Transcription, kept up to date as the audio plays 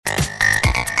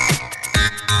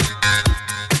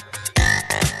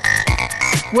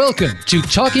Welcome to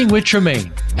Talking with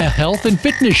Tremaine, a health and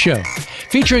fitness show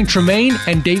featuring Tremaine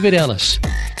and David Ellis.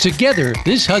 Together,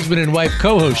 this husband and wife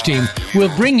co-host team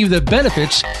will bring you the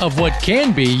benefits of what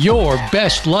can be your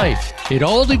best life. It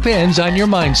all depends on your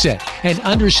mindset and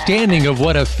understanding of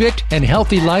what a fit and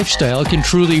healthy lifestyle can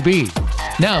truly be.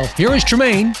 Now, here is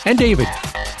Tremaine and David.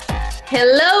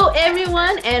 Hello,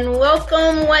 everyone, and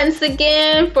welcome once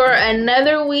again for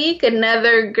another week,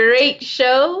 another great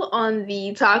show on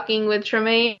the Talking with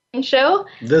Tremaine show.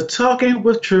 The Talking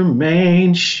with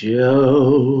Tremaine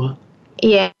show.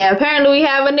 Yeah, apparently we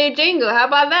have a new jingle. How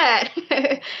about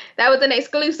that? That was an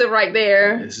exclusive right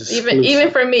there.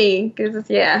 Even for me, because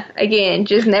again,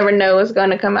 just never know what's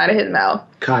going to come out of his mouth.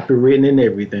 Copywritten and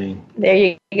everything. There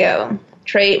you go.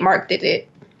 Trademarked it.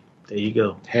 There you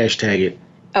go. Hashtag it.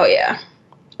 Oh, yeah.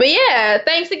 But yeah,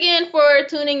 thanks again for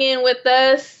tuning in with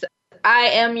us. I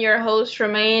am your host,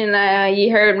 Tremaine, and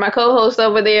you heard my co-host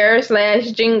over there,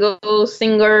 /jingle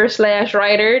singer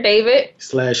 /writer, David.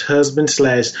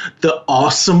 /husband /the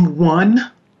awesome one.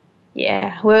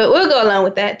 Yeah, we'll go along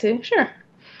with that too, sure.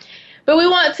 But we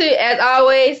want to, as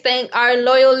always, thank our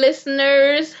loyal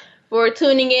listeners for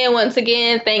tuning in once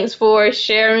again. Thanks for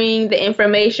sharing the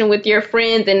information with your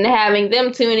friends and having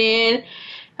them tune in.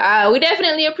 We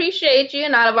definitely appreciate you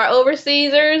and all of our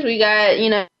overseasers. We got,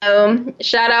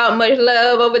 shout out, much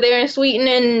love over there in Sweden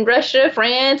and Russia,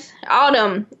 France, all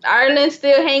them. Ireland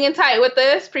still hanging tight with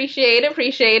us. Appreciate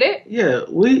it. Yeah,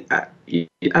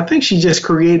 I think she just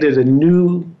created a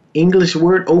new English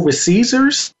word,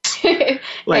 overseasers.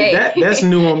 That's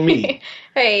new on me.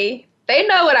 Hey, they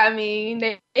know what I mean.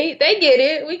 They get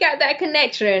it. We got that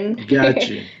connection. Got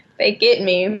you. They get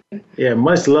me. Yeah,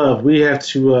 much love. We have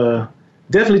to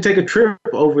definitely take a trip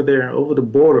over there, over the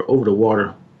border, over the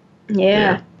water.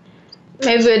 Yeah.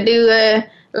 Maybe we'll do a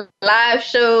live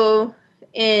show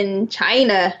in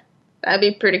China. That'd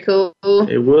be pretty cool.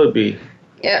 It would be.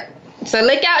 Yep. So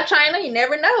look out, China. You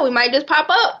never know. We might just pop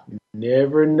up.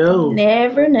 Never know.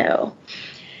 Never know.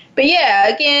 But yeah,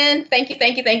 again, thank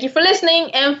you for listening.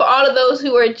 And for all of those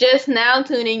who are just now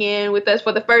tuning in with us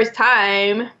for the first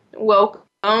time,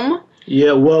 welcome.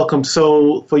 Yeah, welcome.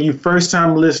 So for you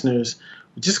first-time listeners,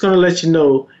 we're just going to let you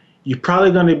know you're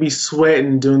probably going to be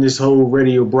sweating during this whole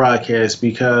radio broadcast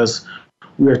because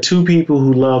we are two people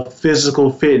who love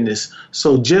physical fitness.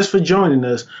 So just for joining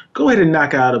us, go ahead and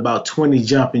knock out about 20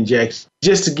 jumping jacks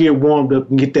just to get warmed up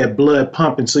and get that blood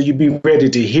pumping so you be ready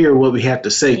to hear what we have to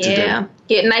say today. Yeah,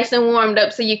 get nice and warmed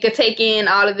up so you can take in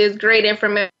all of this great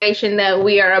information that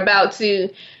we are about to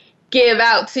give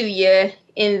out to you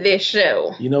in this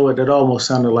show. You know what? That almost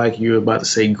sounded like you were about to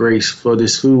say grace for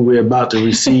this food we're about to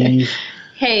receive.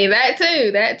 Hey, that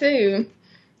too.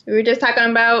 We were just talking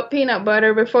about peanut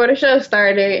butter before the show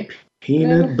started.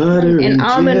 Peanut butter and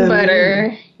almond jelly.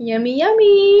 Butter. Yummy,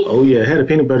 yummy. Oh, yeah. I had a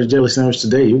peanut butter jelly sandwich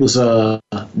today. It was the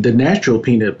natural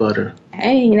peanut butter.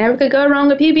 Hey, you never could go wrong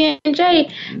with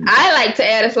PB&J. I like to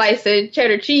add a slice of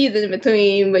cheddar cheese in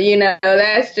between, but,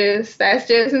 that's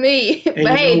just me. And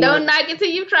but, hey, don't knock it till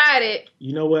you've tried it.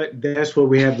 You know what? That's where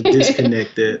we have the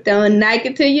disconnect at. Don't knock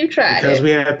it till you've tried it. Because we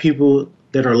have people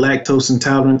that are lactose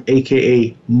intolerant,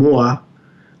 a.k.a. moi.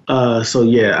 So,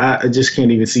 yeah, I just can't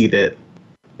even see that.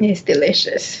 It's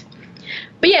delicious.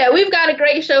 But yeah, we've got a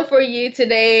great show for you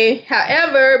today.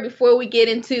 However, before we get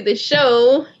into the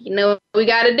show, you know what we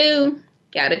got to do?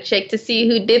 Got to check to see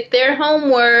who did their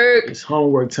homework. It's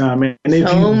homework time. And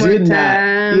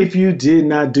if you did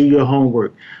not do your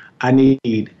homework, I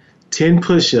need 10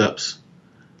 push-ups,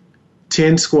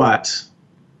 10 squats,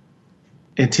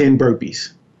 and 10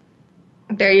 burpees.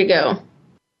 There you go.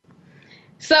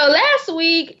 So last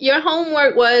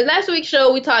week's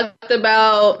show, we talked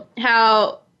about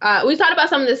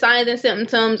some of the signs and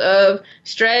symptoms of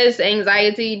stress,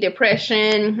 anxiety,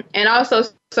 depression, and also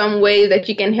some ways that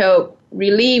you can help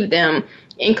relieve them,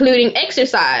 including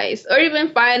exercise or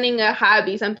even finding a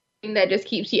hobby, something that just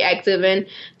keeps you active and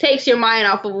takes your mind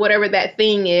off of whatever that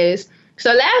thing is.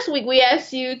 So last week we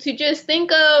asked you to just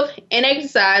think of an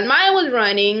exercise. Mine was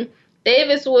running.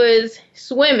 Davis was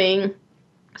swimming.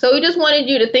 So we just wanted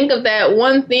you to think of that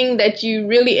one thing that you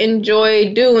really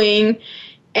enjoy doing.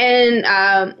 And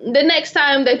the next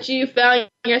time that you found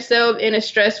yourself in a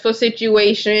stressful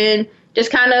situation,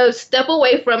 just kind of step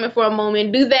away from it for a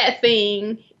moment, do that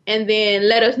thing, and then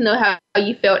let us know how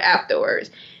you felt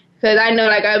afterwards. Because I know,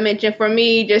 like I mentioned, for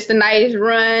me, just a nice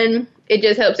run, it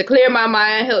just helps to clear my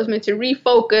mind, helps me to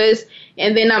refocus,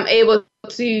 and then I'm able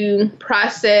to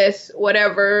process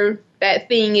whatever that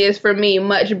thing is for me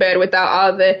much better without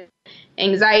all the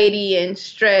anxiety and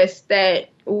stress that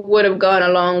would have gone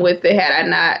along with it had I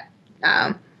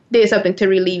not did something to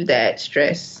relieve that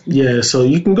stress. Yeah, so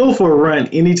you can go for a run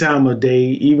any time of day,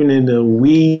 even in the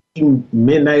wee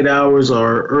midnight hours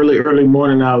or early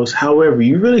morning hours. However,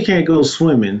 you really can't go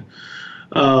swimming.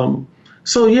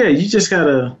 So yeah, you just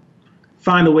gotta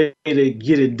find a way to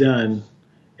get it done.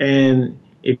 And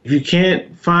if you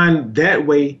can't find that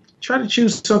way, try to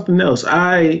choose something else.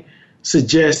 I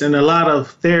suggest, and a lot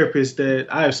of therapists that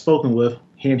I have spoken with,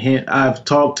 hint, hint, I've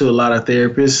talked to a lot of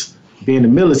therapists, being a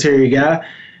military guy,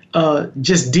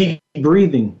 just deep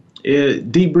breathing.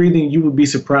 Deep breathing, you would be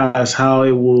surprised how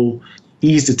it will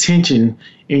ease the tension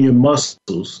in your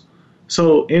muscles.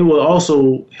 So it will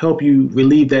also help you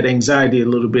relieve that anxiety a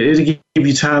little bit. It'll give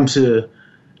you time to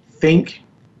think,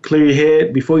 clear your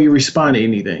head before you respond to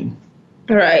anything.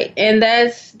 Right, and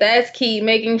that's key,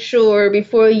 making sure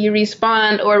before you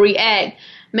respond or react,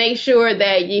 make sure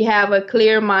that you have a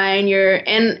clear mind.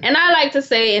 And I like to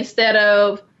say, instead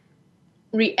of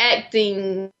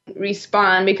reacting,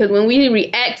 respond, because when we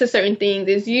react to certain things,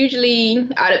 it's usually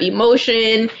out of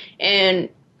emotion, and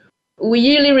we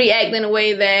usually react in a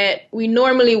way that we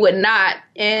normally would not,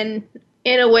 and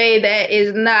in a way that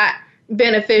is not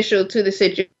beneficial to the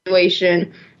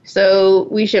situation. So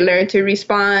we should learn to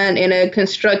respond in a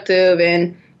constructive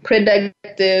and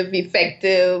productive,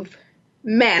 effective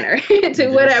manner to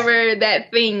whatever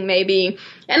that thing may be.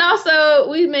 And also,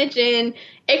 we mentioned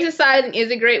exercising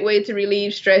is a great way to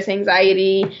relieve stress,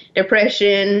 anxiety,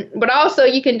 depression, but also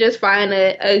you can just find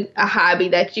a hobby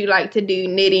that you like to do,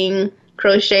 knitting,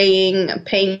 crocheting,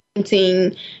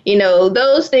 painting,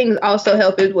 those things also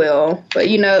help as well. But,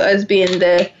 us being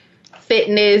the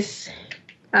fitness,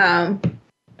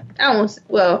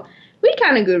 we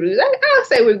kind of gurus. I'll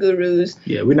say we're gurus.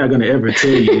 Yeah, we're not going to ever tell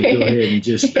you to go ahead and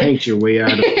just paint your way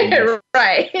out of it.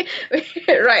 Right.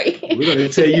 We're going to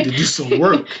tell you to do some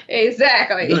work.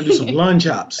 Exactly. We're going to do some lunge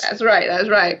hops. That's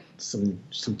right. Some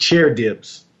chair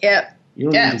dips. Yep. You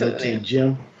don't need to go to the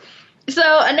gym. So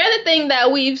another thing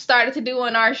that we've started to do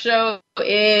on our show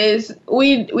is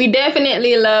we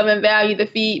definitely love and value the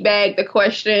feedback, the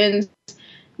questions,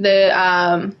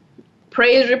 the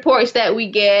praise reports that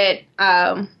we get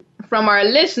from our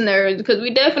listeners, because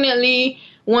we definitely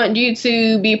want you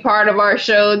to be part of our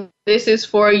show. This is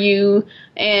for you.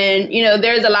 And,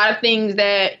 there's a lot of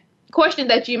questions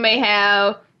that you may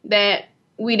have that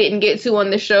we didn't get to on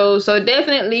the show. So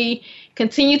definitely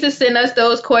continue to send us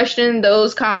those questions,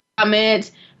 those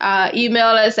comments. Email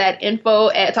us at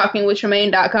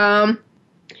info@talkingwithtremaine.com.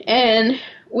 And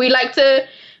we like to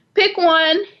pick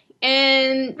one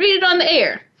and read it on the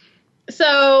air.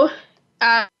 So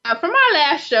from our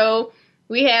last show,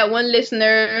 we had one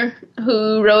listener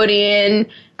who wrote in,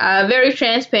 very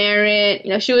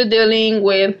transparent. She was dealing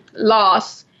with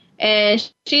loss, and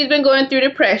she's been going through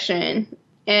depression.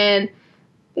 And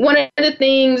one of the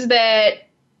things that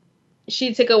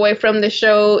she took away from the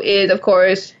show is, of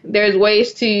course, there's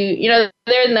ways to,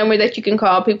 there's numbers that you can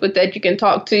call, people that you can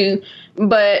talk to,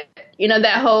 but,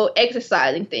 that whole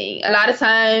exercising thing. A lot of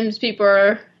times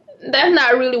that's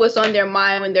not really what's on their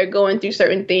mind when they're going through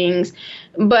certain things.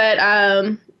 But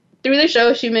through the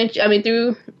show, through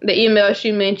the email,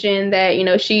 she mentioned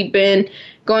that, she'd been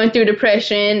going through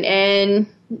depression, and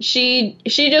she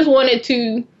just wanted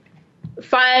to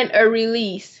find a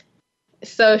release.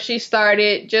 So she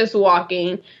started just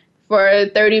walking for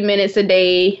 30 minutes a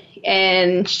day,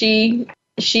 and she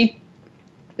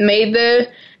made the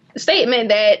statement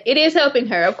that it is helping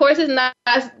her. Of course, it's not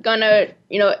gonna,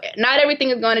 not everything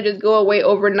is gonna just go away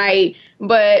overnight,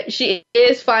 but she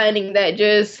is finding that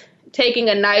just taking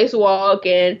a nice walk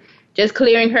and just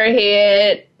clearing her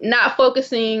head, not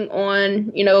focusing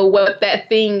on, what that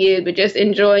thing is, but just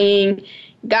enjoying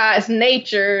God's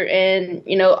nature and,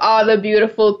 all the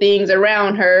beautiful things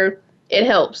around her, it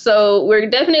helps. So we're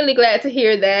definitely glad to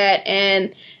hear that.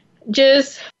 And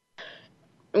just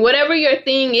whatever your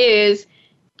thing is,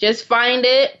 just find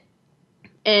it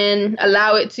and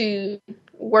allow it to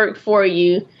work for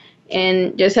you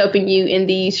and just helping you in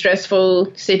these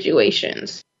stressful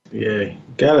situations. Yeah,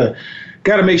 gotta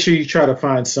make sure you try to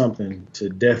find something to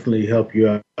definitely help you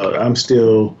out. I'm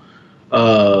still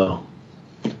trying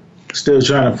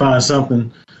to find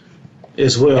something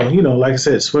as well. Like I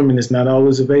said, swimming is not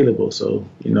always available. So,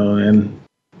 and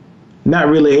not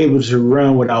really able to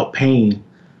run without pain.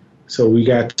 So we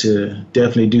got to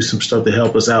definitely do some stuff to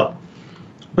help us out.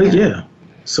 But yeah,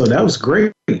 so that was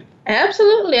great.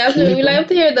 Absolutely. We love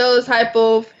to hear those type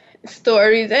of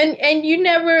stories, and you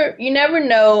never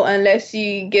know unless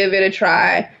you give it a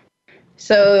try.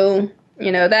 So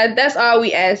that's all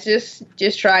we ask.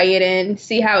 Just try it and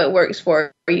see how it works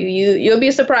for you. You'll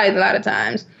be surprised a lot of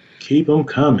times. Keep them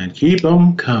coming.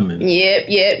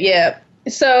 Yep.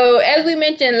 So, as we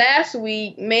mentioned last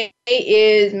week, May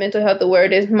is Mental Health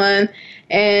Awareness Month,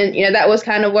 and that was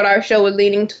kind of what our show was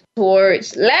leaning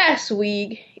towards last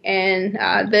week. And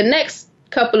the next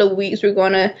couple of weeks, we're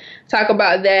going to talk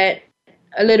about that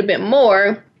a little bit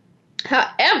more.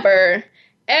 However,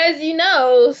 as you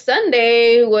know,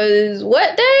 Sunday was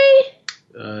what day?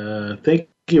 I think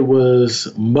it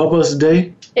was Mother's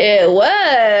Day. It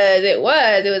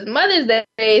was Mother's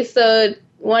Day. So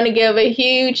want to give a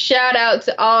huge shout out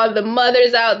to all the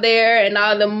mothers out there and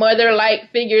all the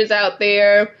mother-like figures out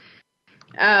there.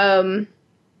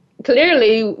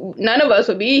 Clearly, none of us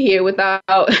would be here without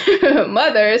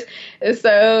mothers.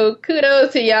 So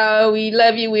kudos to y'all. We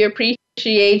love you. We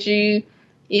appreciate you.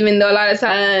 Even though a lot of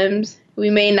times we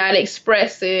may not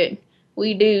express it,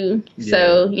 we do. Yeah.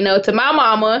 So, to my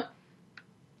mama,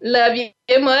 love you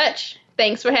much.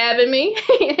 Thanks for having me.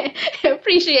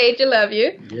 Appreciate you. Love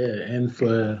you. Yeah, and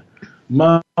for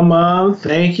my mom,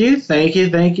 thank you.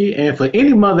 And for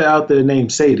any mother out there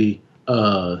named Sadie,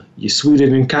 you're sweeter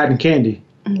than cotton candy.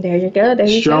 There you go.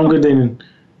 Stronger than,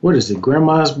 what is it,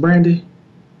 Grandma's brandy?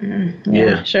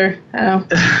 Yeah, sure.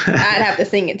 I'd have to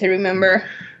sing it to remember.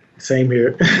 Same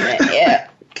here. Yeah.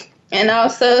 And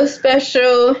also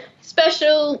special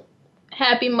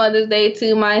happy Mother's Day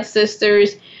to my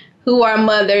sisters who are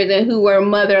mothers and who were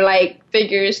mother-like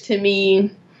figures to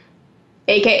me,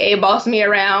 a.k.a. boss me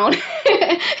around.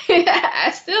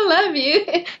 I still love you.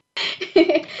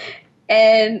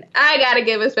 And I got to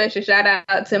give a special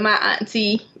shout-out to my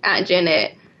auntie, Aunt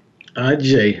Jeanette. Aunt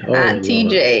J. Oh, Auntie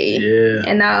Lord. J. Yeah.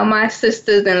 And all my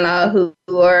sisters-in-law who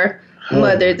are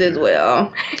mothers as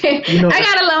well. I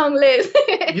got a long list.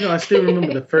 I still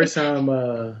remember the first time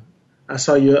I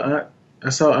saw your aunt. I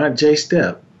saw Aunt J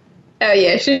step. Oh,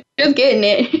 yeah, she was getting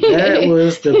it. That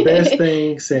was the best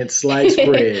thing since sliced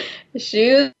bread.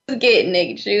 She was getting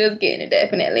it,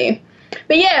 definitely.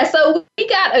 But yeah, so we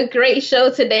got a great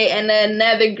show today and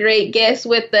another great guest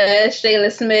with us,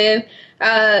 Shayla Smith.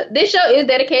 This show is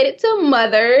dedicated to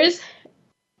mothers,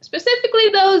 specifically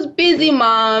those busy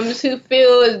moms who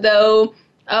feel as though,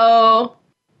 oh,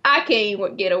 I can't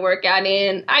even get a workout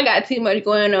in. I got too much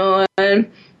going on.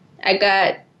 I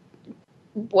got,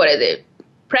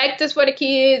 practice for the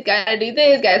kids, gotta do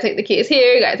this, gotta take the kids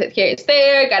here, gotta take the kids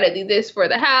there, gotta do this for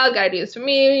the house, gotta do this for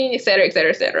me, etc., etc.,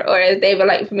 etc. Or as they would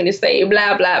like for me to say,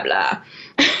 blah, blah, blah.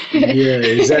 Yeah,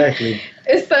 exactly.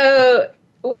 So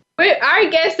our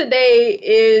guest today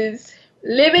is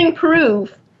living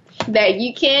proof that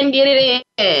you can get it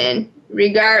in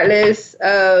regardless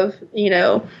of,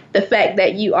 the fact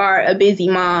that you are a busy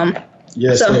mom.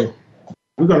 Yes, so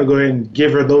we're going to go ahead and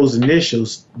give her those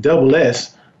initials, double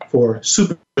S, for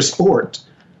super sport.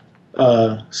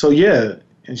 So yeah,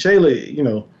 and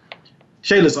Shayla,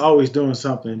 Shayla's always doing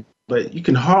something, but you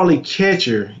can hardly catch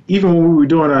her. Even when we were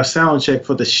doing our sound check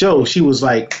for the show, she was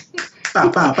like, pow,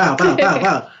 pow, pow, pow, pow,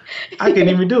 pow. I couldn't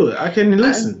even do it. I couldn't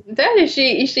listen.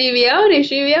 She be on it.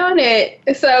 She be on it.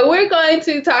 So we're going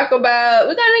to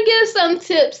give some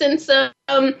tips and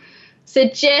some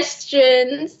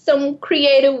suggestions, some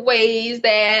creative ways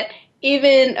that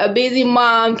even a busy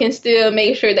mom can still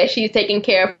make sure that she's taking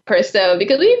care of herself.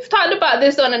 Because we've talked about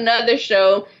this on another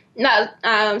show, not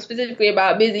specifically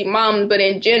about busy moms, but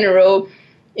in general.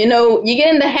 You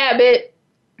get in the habit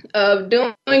of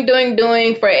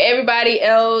doing for everybody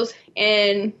else,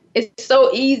 and it's so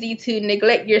easy to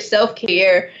neglect your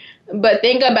self-care. But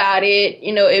think about it,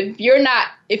 if you're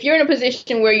in a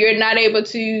position where you're not able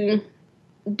to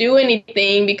do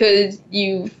anything because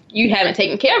you haven't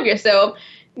taken care of yourself,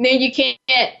 then you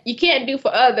can't do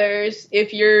for others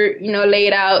if you're,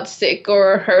 laid out sick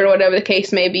or hurt or whatever the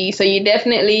case may be. So you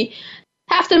definitely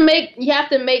have to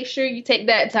make sure you take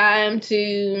that time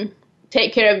to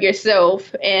take care of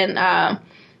yourself. And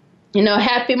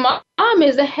happy mom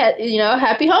is a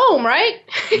happy home, right?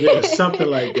 Yeah, something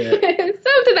like that.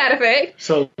 Something to that effect.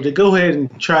 So to go ahead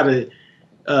and try to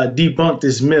debunk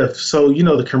this myth. So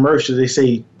the commercial, they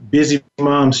say busy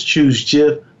moms choose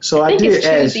Jif. So I did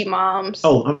ask. Choosy moms.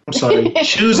 Oh, I'm sorry.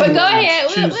 Choosy moms. But go ahead.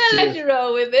 We'll let you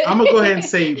roll with it. I'm gonna go ahead and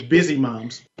say busy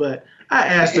moms. But I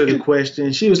asked her the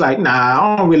question. She was like,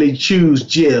 "Nah, I don't really choose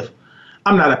Jif.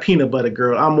 I'm not a peanut butter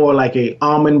girl. I'm more like a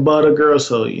almond butter girl."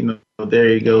 So there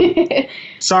you go.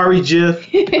 Sorry,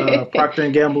 Jif. Procter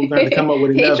and Gamble going to come up with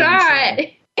another. He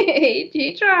tried.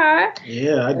 He tried.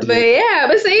 Yeah, I did.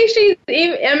 But see,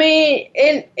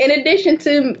 in addition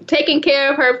to taking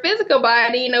care of her physical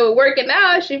body, working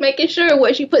out, she's making sure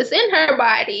what she puts in her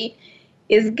body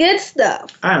is good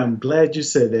stuff. I am glad you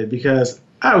said that, because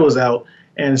I was out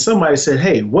and somebody said,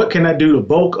 "Hey, what can I do to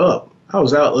bulk up?" I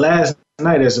was out last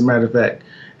night, as a matter of fact,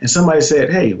 and somebody said,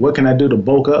 "Hey, what can I do to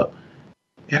bulk up?"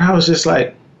 And I was just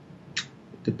like,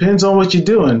 depends on what you're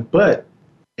doing, but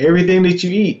everything that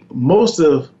you eat,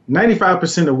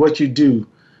 95% of what you do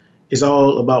is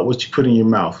all about what you put in your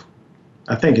mouth.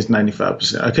 I think it's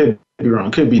 95%. I could be wrong.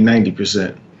 It could be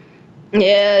 90%.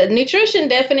 Yeah, nutrition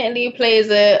definitely plays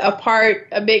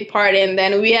a big part in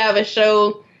that. We have a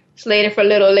show slated for a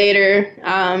little later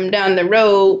down the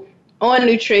road on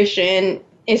nutrition.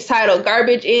 It's titled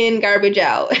Garbage In, Garbage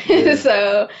Out. Yeah.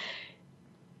 So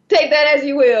take that as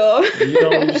you will.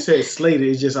 When you said Slater,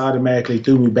 it just automatically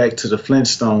threw me back to the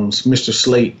Flintstones, Mr.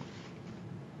 Slate.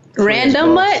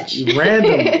 Random much?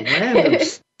 Random.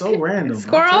 So random.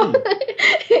 Squirrel?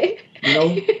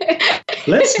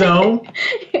 Flintstone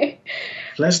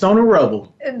and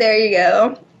Rubble. There you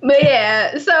go. But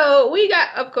yeah, so we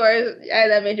got, of course,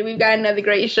 as I mentioned, we've got another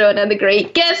great show, another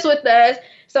great guest with us.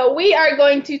 So we are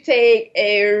going to take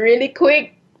a really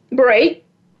quick break,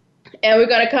 and we're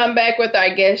going to come back with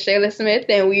our guest, Shayla Smith,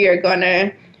 and we're going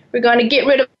to get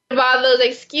rid of all those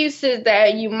excuses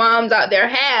that you moms out there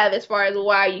have as far as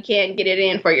why you can't get it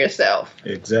in for yourself.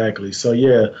 Exactly. So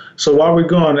yeah. So while we're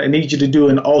going, I need you to do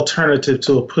an alternative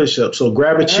to a push-up. So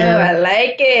grab a chair. Oh, I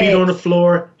like it. Feet on the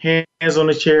floor, hands on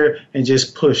the chair, and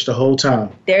just push the whole time.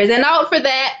 There's an out for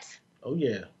that. Oh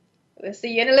yeah. We'll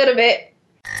see you in a little bit.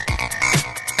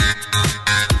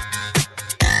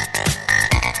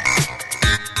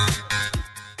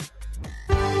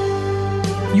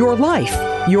 Your life,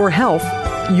 your health,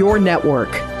 your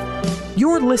network.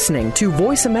 You're listening to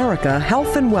Voice America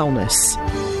Health and Wellness.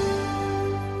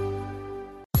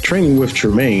 Training with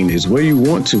Tremaine is where you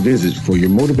want to visit for your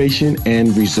motivation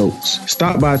and results.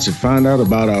 Stop by to find out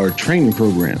about our training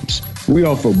programs. We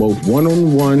offer both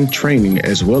one-on-one training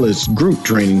as well as group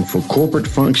training for corporate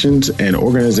functions and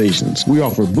organizations. We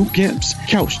offer boot camps,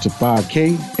 Couch to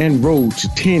 5K, and Road to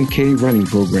 10K running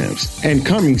programs. And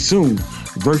coming soon,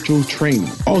 virtual training.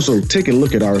 Also, take a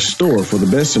look at our store for the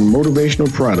best in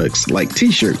motivational products like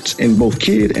t-shirts in both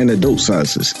kid and adult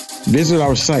sizes. Visit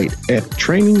our site at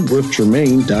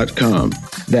trainingwithtremaine.com.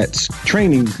 That's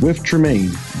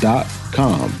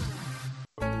trainingwithtremaine.com.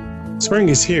 Spring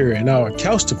is here, and our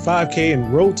Couch to 5K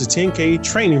and Road to 10K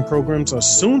training programs are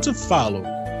soon to follow.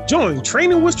 Join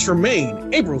Training with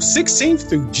Tremaine April 16th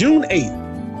through June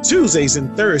 8th, Tuesdays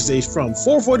and Thursdays from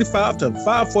 4:45 to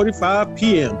 5:45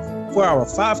 p.m. for our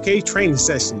 5K training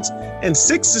sessions and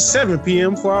 6 to 7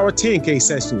 p.m. for our 10K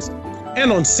sessions.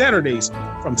 And on Saturdays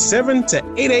from 7 to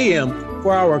 8 a.m.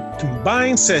 for our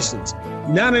combined sessions.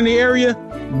 Not in the area?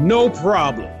 No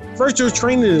problem. Virtual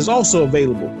training is also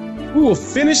available. We will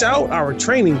finish out our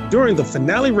training during the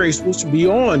finale race, which will be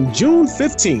on June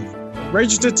 15th.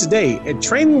 Register today at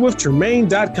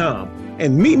trainingwithtremaine.com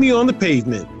and meet me on the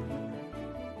pavement.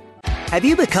 Have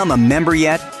you become a member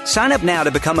yet? Sign up now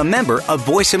to become a member of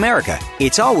Voice America.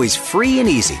 It's always free and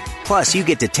easy. Plus, you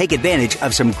get to take advantage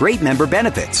of some great member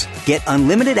benefits. Get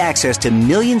unlimited access to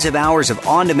millions of hours of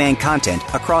on-demand content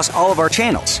across all of our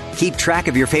channels. Keep track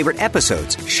of your favorite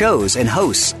episodes, shows, and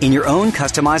hosts in your own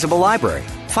customizable library.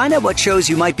 Find out what shows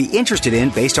you might be interested in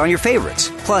based on your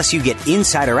favorites. Plus, you get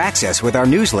insider access with our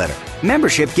newsletter.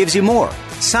 Membership gives you more.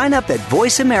 Sign up at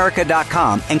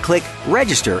voiceamerica.com and click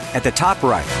register at the top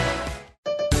right.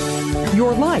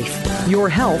 Your life, your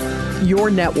health, your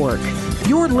network.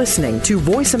 You're listening to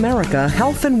Voice America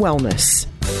Health and Wellness.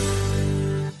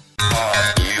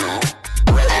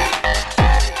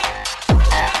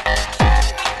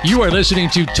 You are listening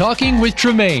to Talking with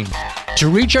Tremaine. To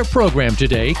reach our program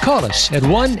today, call us at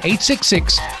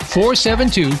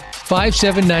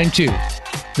 1-866-472-5792.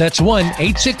 That's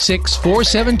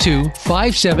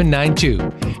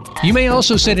 1-866-472-5792. You may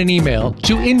also send an email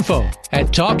to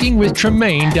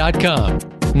info@talkingwithtremaine.com.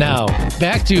 Now,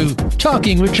 back to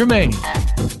Talking with Tremaine.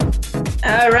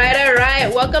 All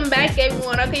right. Welcome back,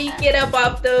 everyone. Okay, you get up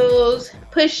off those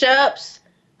push-ups.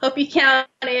 Hope you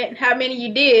counted how many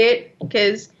you did,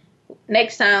 because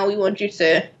next time we want you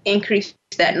to increase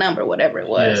that number, whatever it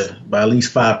was. Yeah, by at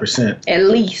least 5%. At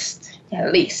least.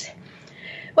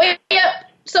 Well, yep.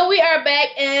 So we are back,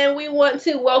 and we want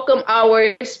to welcome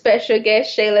our special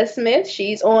guest, Shayla Smith.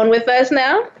 She's on with us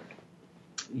now.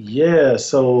 Yeah,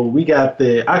 so we got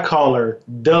I call her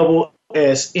Double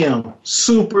SM,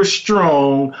 super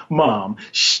strong mom,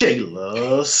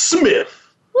 Shayla Smith.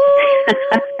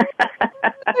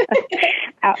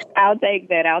 I'll take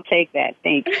that.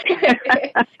 Thanks.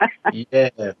 Yeah.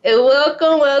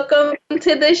 Welcome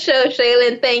to the show, Shayla,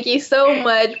 and thank you so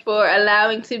much for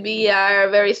allowing to be our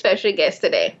very special guest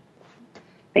today.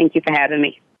 Thank you for having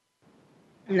me.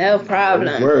 No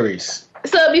problem. No worries.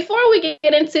 So before we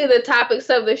get into the topics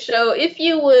of the show, if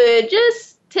you would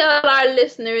just tell our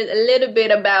listeners a little bit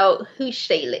about who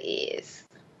Shayla is.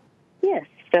 Yes.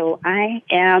 So I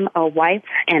am a wife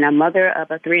and a mother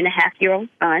of a 3.5-year-old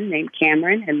son named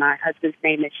Cameron, and my husband's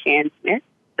name is Shan Smith.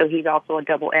 So he's also a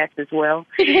double S as well.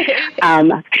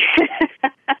 I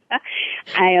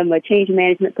am a change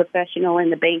management professional in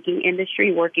the banking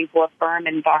industry, working for a firm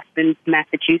in Boston,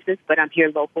 Massachusetts, but I'm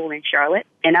here local in Charlotte,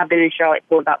 and I've been in Charlotte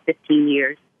for about 15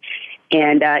 years.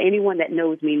 And anyone that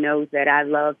knows me knows that I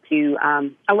love to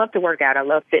work out. I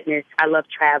love fitness. I love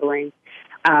traveling.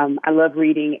 I love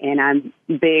reading, and I'm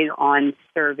big on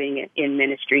serving in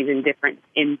ministries in different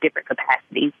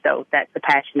capacities. So that's a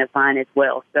passion of mine as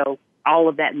well. So all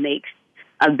of that makes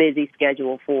a busy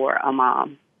schedule for a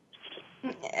mom.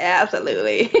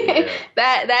 Absolutely. Yeah.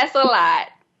 That's a lot.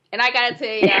 And I gotta tell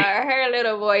you, her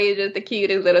little boy is just the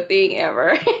cutest little thing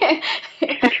ever.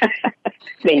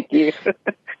 Thank you.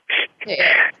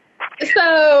 Yeah.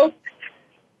 So,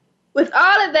 with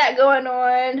all of that going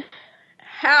on,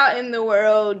 how in the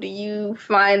world do you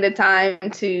find the time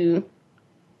to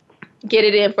get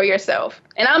it in for yourself?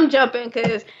 And I'm jumping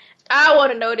because I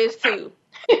want to know this too.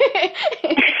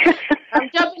 I'm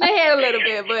jumping ahead a little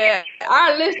bit, but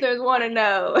our listeners want to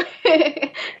know.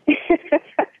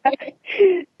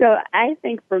 So I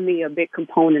think for me, a big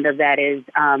component of that is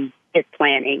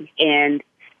planning. And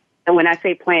when I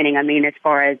say planning, I mean as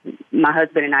far as my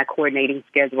husband and I coordinating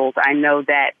schedules. I know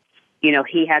that, you know,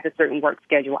 he has a certain work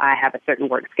schedule. I have a certain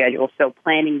work schedule. So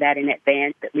planning that in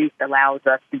advance at least allows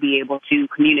us to be able to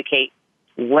communicate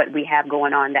what we have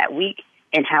going on that week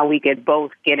and how we could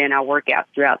both get in our workouts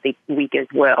throughout the week as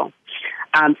well.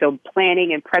 So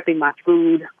planning and prepping my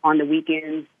food on the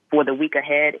weekends for the week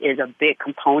ahead is a big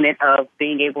component of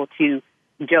being able to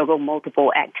juggle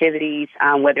multiple activities,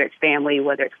 whether it's family,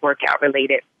 whether it's workout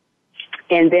related.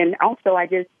 And then also I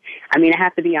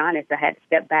have to be honest, I had to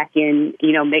step back in,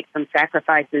 you know, make some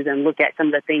sacrifices and look at some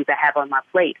of the things I have on my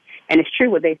plate. And it's true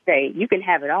what they say, you can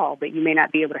have it all, but you may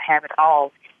not be able to have it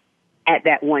all at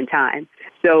that one time.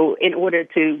 So in order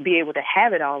to be able to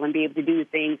have it all and be able to do the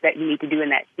things that you need to do in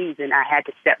that season, I had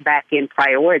to step back and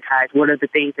prioritize what are the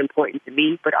things important to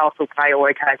me, but also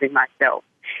prioritizing myself.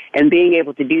 And being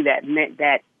able to do that meant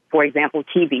that, for example,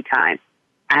 TV time.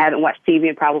 I haven't watched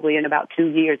TV in about 2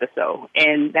 years or so.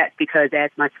 And that's because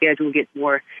as my schedule gets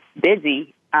more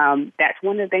busy, that's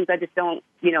one of the things I just don't,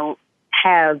 you know,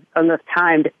 have enough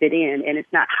time to fit in, and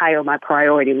it's not high on my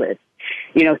priority list.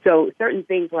 You know, so certain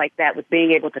things like that, with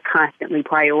being able to constantly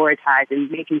prioritize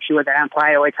and making sure that I'm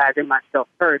prioritizing myself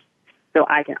first so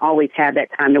I can always have that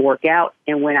time to work out.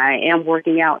 And when I am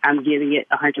working out, I'm giving it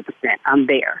 100%. I'm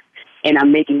there, and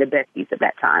I'm making the best use of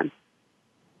that time.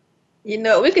 You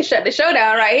know, we could shut the show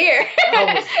down right here.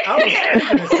 I was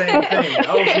thinking the same thing.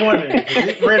 I was wondering, because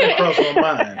it ran across my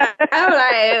mind. I'm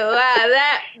like, wow,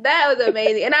 that was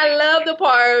amazing. And I love the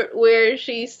part where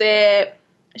she said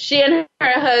she and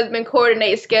her husband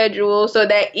coordinate schedules so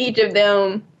that each of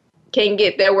them can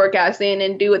get their workouts in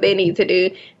and do what they need to do.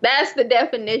 That's the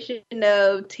definition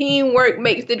of teamwork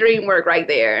makes the dream work right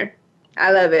there.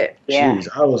 I love it. Yeah.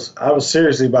 Jeez, I was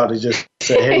seriously about to just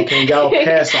say, hey, can y'all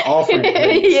pass the offering,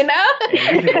 please? You know?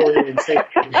 And we can go ahead and say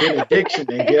benediction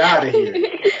and get out of here.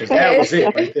 Because that was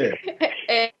it right there.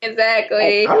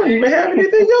 Exactly. I don't even have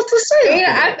anything else to say.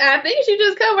 Yeah, I think she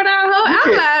just covered our whole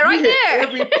outline right there.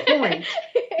 Every point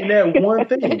in that one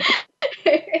thing.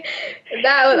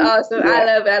 That was awesome.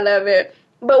 I love it.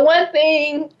 But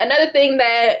another thing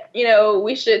that, you know,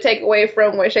 we should take away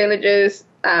from what Shayla just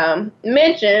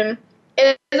mentioned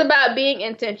is about being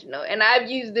intentional. And I've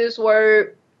used this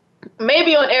word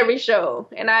maybe on every show.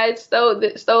 And I stole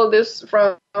this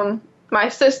from my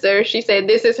sister. She said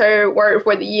this is her word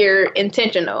for the year,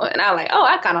 intentional. And I'm like, oh,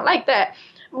 I kind of like that.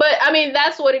 But, I mean,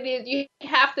 that's what it is. You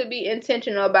have to be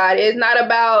intentional about it. It's not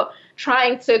about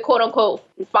trying to, quote, unquote,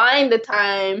 find the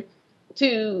time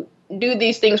to do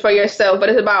these things for yourself, but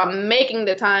it's about making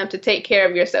the time to take care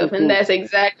of yourself. Mm-hmm. And that's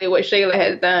exactly what Shayla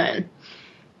has done.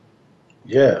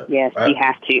 Yeah. Yes, you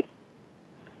have to.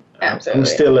 Absolutely. I'm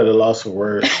still at a loss of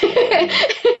words.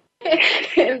 that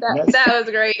was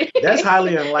great. That's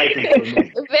highly unlikely for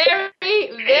me. Very,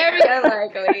 very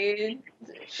unlikely.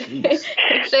 Jeez.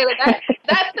 Shayla,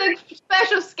 that's a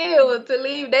special skill to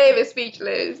leave David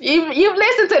speechless. You've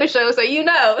listened to the show, so you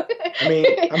know. I mean,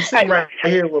 I'm sitting right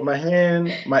here with my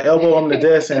elbow on the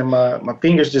desk, and my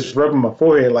fingers just rubbing my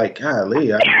forehead like,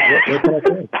 golly, what can I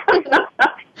say?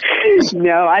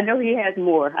 No, I know he has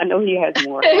more. I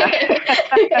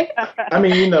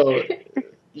mean, you know,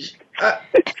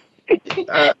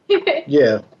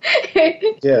 yeah.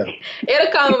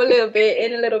 It'll come in a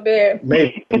little bit.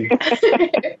 Maybe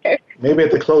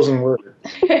at the closing word.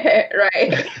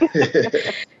 Right.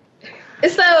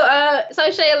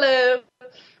 So Shayla,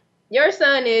 your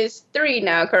son is 3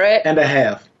 now, correct? And a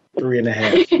half.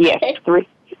 3.5. Yes, 3.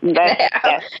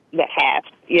 That's the half.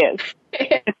 Yes.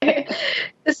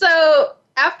 So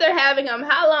after having him,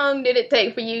 how long did it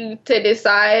take for you to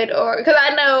decide? Or because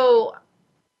I know,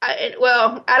 I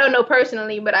don't know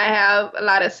personally, but I have a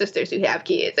lot of sisters who have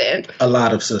kids, and A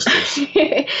lot of sisters.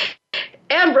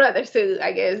 and brothers too,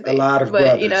 I guess. A lot of but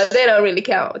brothers. you know, they don't really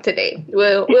count today.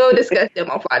 We'll discuss them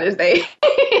on Father's Day,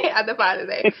 after Father's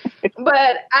Day.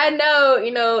 But I know,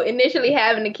 you know, initially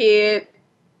having a kid,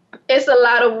 it's a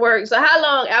lot of work. So how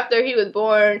long after he was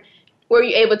born were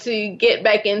you able to get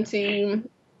back into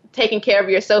taking care of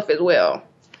yourself as well?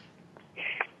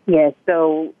 Yeah,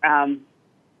 so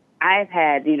I've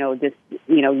had,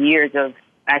 years of,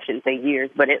 I shouldn't say years,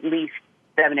 but at least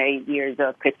 7 or 8 years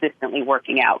of consistently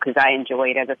working out because I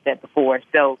enjoy it, as I said before.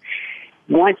 So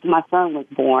once my son was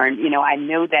born, I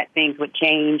knew that things would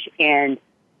change, and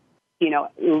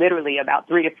literally about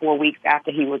 3 to 4 weeks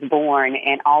after he was born,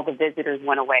 and all the visitors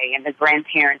went away and the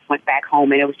grandparents went back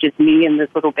home, and it was just me and this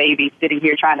little baby sitting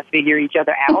here trying to figure each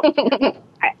other out.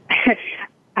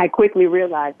 I quickly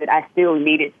realized that I still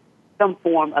needed some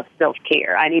form of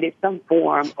self-care. I needed some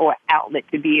form or outlet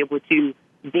to be able to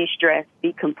de-stress,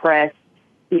 decompress,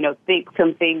 think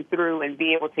some things through and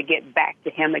be able to get back to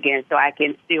him again so I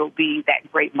can still be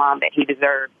that great mom that he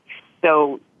deserves.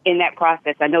 So in that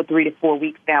process, I know 3 to 4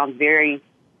 weeks sounds very,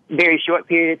 very short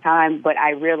period of time, but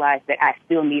I realized that I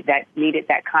still needed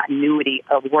that continuity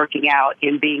of working out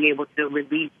and being able to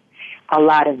release a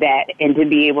lot of that and to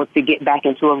be able to get back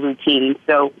into a routine.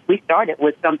 So we started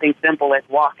with something simple as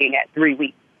walking at 3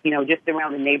 weeks, just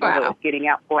around the neighborhood, wow. Getting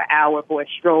out for an hour for a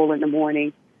stroll in the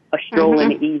morning, a stroll in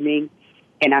the evening.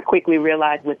 And I quickly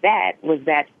realized with that was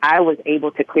that I was able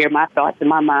to clear my thoughts in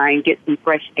my mind, get some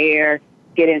fresh air,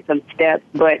 get in some steps,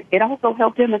 but it also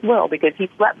helped him as well because he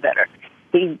slept better.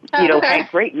 He, had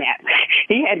great naps.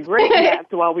 He had great naps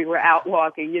while we were out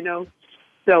walking,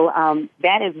 So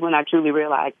that is when I truly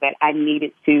realized that I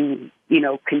needed to,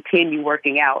 continue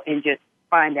working out and just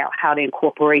find out how to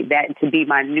incorporate that to be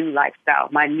my new lifestyle,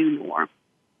 my new norm.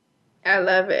 I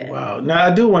love it. Wow. Now, I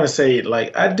do want to say,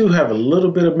 I do have a little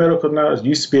bit of medical knowledge.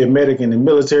 Used to be a medic in the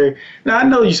military. Now, I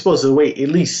know you're supposed to wait at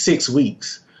least 6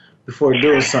 weeks before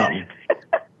doing something.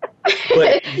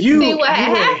 But you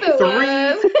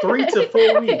went 3 to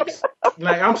 4 weeks.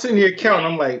 I'm sitting here counting.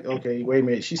 I'm like, okay, wait a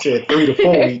minute. She said 3 to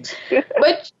 4 weeks.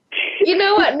 But you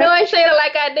know what? Knowing Shayla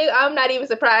like I do, I'm not even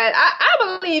surprised.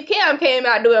 I believe Cam came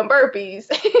out doing burpees.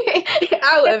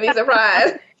 I wouldn't be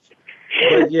surprised.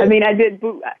 Yeah. I mean, I did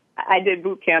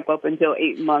boot camp up until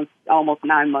 8 months, almost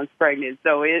 9 months pregnant.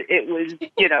 So it was,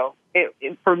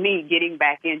 for me, getting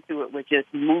back into it was just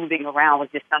moving around was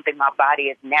just something my body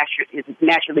is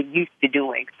naturally used to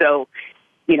doing. So,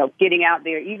 getting out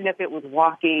there, even if it was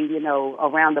walking,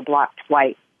 around the block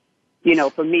twice,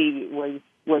 for me was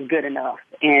good enough.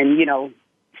 And,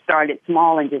 started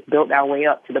small and just built our way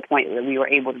up to the point where we were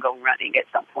able to go running at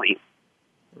some point.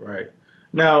 Right.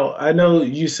 Now, I know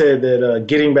you said that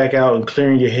getting back out and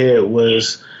clearing your head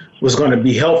was going to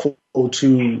be helpful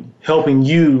to helping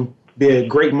you be a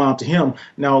great mom to him.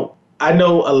 Now, I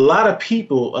know a lot of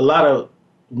people, a lot of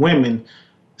women,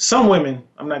 some women,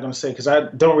 I'm not going to say because I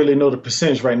don't really know the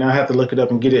percentage right now. I have to look it up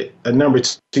and get a number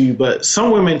to you. But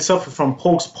some women suffer from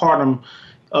postpartum,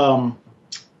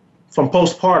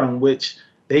 which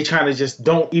they kind of just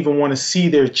don't even want to see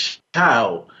their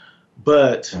child.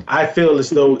 But I feel as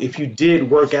though if you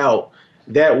did work out,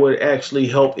 that would actually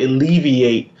help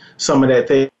alleviate some of that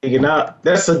thing. And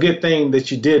that's a good thing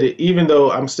that you did it, even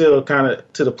though I'm still kind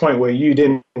of to the point where you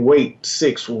didn't wait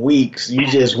 6 weeks. You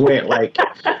just went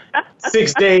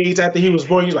 6 days after he was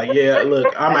born. You're like, yeah,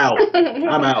 look, I'm out.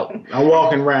 I'm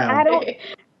walking around.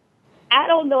 I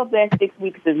don't know if that 6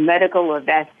 weeks is medical or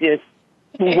that's just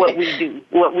what we do,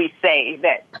 what we say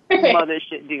that mothers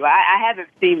should do. I haven't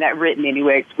seen that written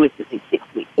anywhere explicitly 6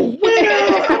 weeks.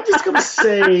 Well, I'm just going to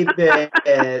say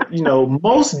that,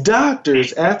 most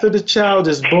doctors, after the child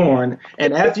is born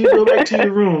and after you go back to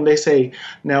your room, they say,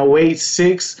 now wait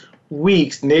 6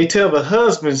 weeks. And they tell the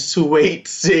husbands to wait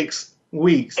 6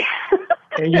 weeks.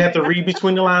 And you have to read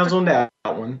between the lines on that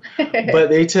one. But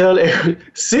they tell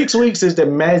 6 weeks is the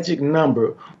magic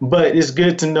number. But it's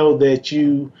good to know that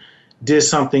you did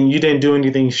something. You didn't do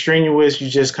anything strenuous. You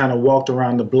just kind of walked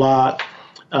around the block.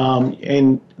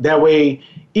 And that way,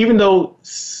 even though,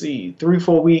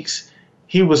 3-4 weeks,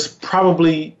 he was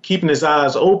probably keeping his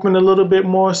eyes open a little bit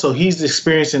more. So he's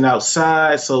experiencing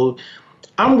outside. So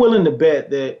I'm willing to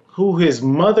bet that who his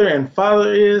mother and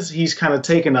father is, he's kind of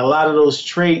taking a lot of those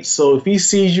traits. So if he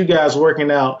sees you guys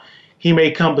working out, he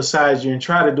may come beside you and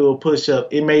try to do a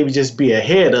push-up. It may just be a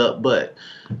head up, but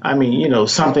I mean, you know,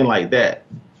 something like that.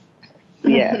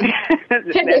 Yeah,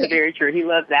 that's very true. He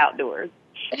loves outdoors.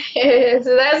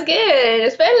 So that's good,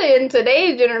 especially in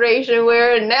today's generation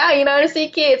where now you don't see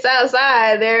kids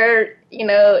outside. They're, you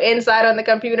know, inside on the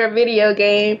computer video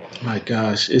game. My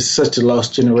gosh, it's such a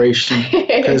lost generation.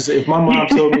 Because if my mom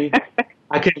told me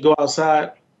I couldn't go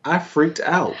outside, I freaked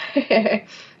out.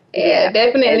 Yeah,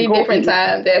 definitely different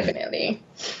time, definitely.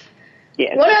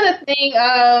 Yeah. One other thing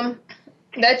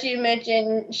that you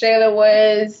mentioned, Shayla,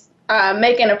 was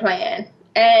making a plan.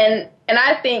 And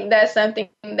I think that's something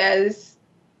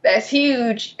that's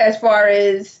huge as far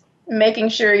as making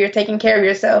sure you're taking care of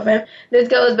yourself. And this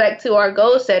goes back to our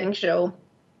goal setting show.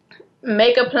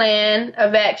 Make a plan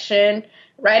of action,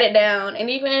 write it down, and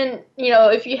even, you know,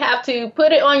 if you have to,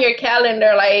 put it on your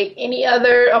calendar like any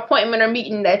other appointment or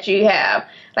meeting that you have.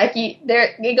 Like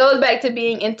it goes back to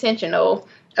being intentional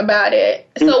about it.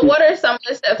 So what are some of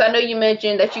the steps? I know you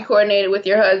mentioned that you coordinated with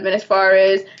your husband as far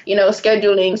as, you know,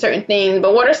 scheduling certain things,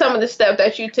 but what are some of the steps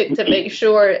that you took to make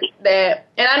sure that,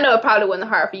 and I know it probably wasn't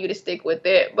hard for you to stick with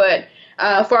it, but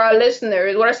for our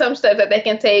listeners, what are some steps that they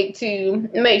can take to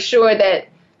make sure that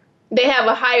they have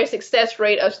a higher success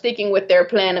rate of sticking with their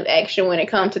plan of action when it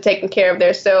comes to taking care of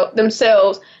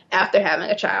themselves after having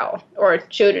a child, or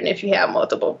children if you have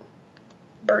multiple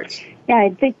births? Yeah,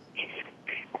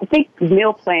 I think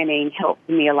meal planning helps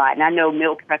me a lot. And I know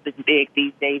meal prep is big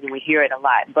these days and we hear it a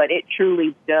lot, but it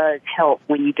truly does help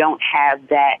when you don't have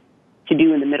that to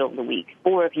do in the middle of the week,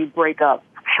 or if you break up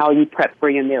how you prep for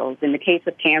your meals. In the case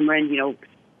of Cameron, you know,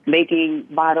 making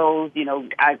bottles, you know,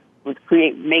 I was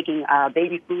making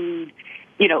baby food,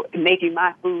 you know, making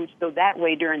my food, so that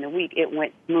way during the week it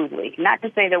went smoothly. Not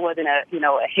to say there wasn't a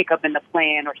hiccup in the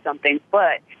plan or something,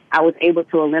 but I was able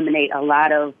to eliminate a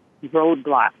lot of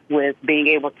roadblocks with being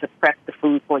able to prep the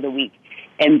food for the week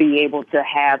and be able to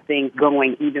have things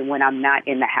going even when I'm not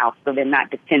in the house, so they're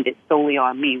not dependent solely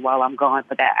on me while I'm gone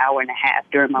for that hour and a half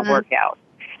during my workout.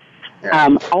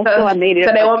 Also, I made it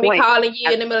so they won't be calling you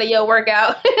in the middle of your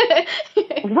workout.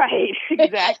 Right,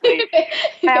 exactly.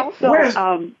 I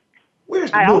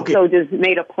also just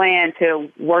made a plan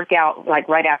to work out like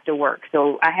right after work.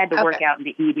 So I had to work out in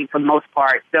the evening for the most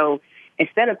part. So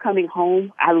instead of coming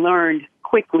home, I learned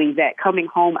quickly that coming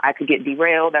home I could get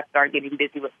derailed. I started getting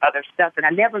busy with other stuff, and I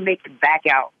never make it back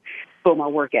out for my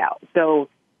workout. So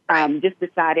just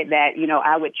decided that, you know,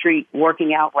 I would treat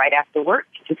working out right after work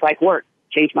just like work.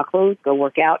 Change my clothes, go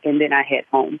work out, and then I head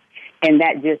home. And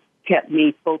that just kept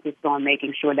me focused on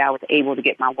making sure that I was able to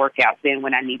get my workouts in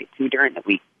when I needed to during the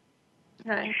week.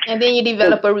 Right. And then you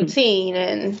develop a routine,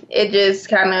 and it just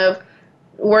kind of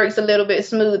works a little bit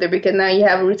smoother because now you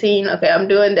have a routine. Okay, I'm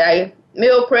doing that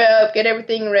meal prep, get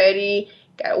everything ready,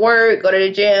 got work, go to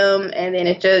the gym, and then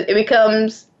it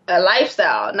becomes a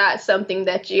lifestyle, not something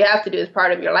that you have to do as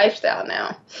part of your lifestyle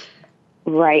now.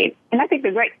 Right. And I think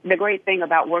the great thing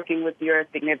about working with your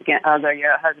significant other,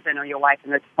 your husband or your wife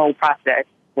in this whole process,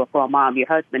 well, for a mom, your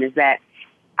husband, is that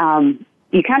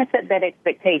you kind of set that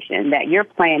expectation that you're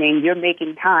planning, you're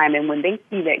making time, and when they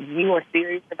see that you are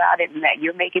serious about it and that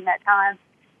you're making that time,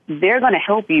 they're going to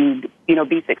help you, you know,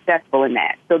 be successful in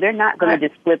that. So they're not going to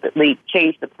just flippantly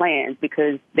change the plans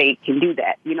because they can do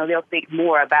that. You know, they'll think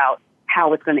more about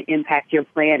how it's going to impact your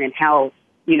plan and how,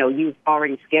 you know, you've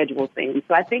already scheduled things.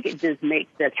 So I think it just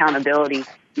makes the accountability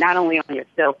not only on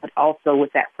yourself, but also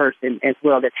with that person as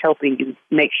well that's helping you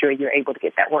make sure you're able to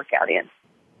get that workout in.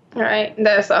 All right.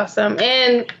 That's awesome.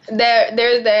 And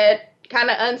there's that kind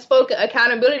of unspoken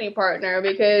accountability partner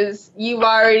because you've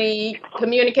already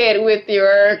communicated with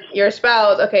your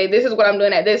spouse, okay, this is what I'm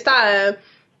doing at this time.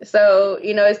 So,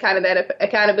 you know, it's kind of that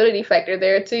accountability factor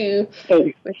there too,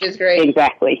 which is great.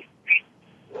 Exactly.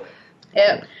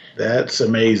 Yep. That's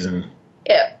amazing.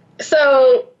 Yep.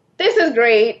 So this is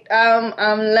great. I'm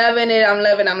loving it. I'm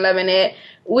loving it.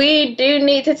 We do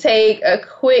need to take a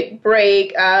quick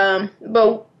break.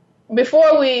 But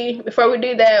before we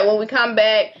do that, when we come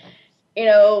back, you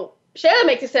know, Shayla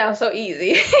makes it sound so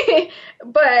easy.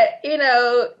 But, you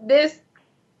know,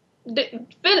 figuring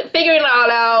it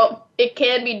all out, it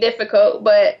can be difficult,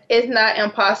 but it's not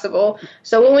impossible.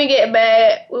 So when we get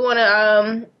back, we want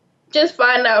to just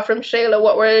find out from Shayla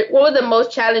what was the most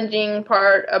challenging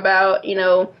part about, you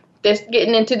know, this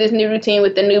getting into this new routine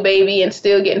with the new baby and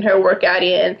still getting her workout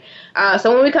in.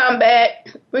 So when we come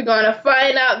back, we're going to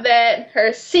find out that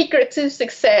her secret to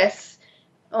success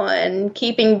on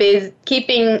keeping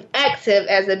active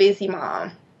as a busy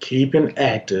mom. Keeping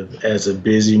active as a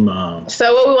busy mom.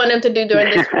 So what we want them to do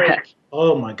during this break?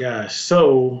 Oh my gosh.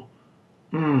 So,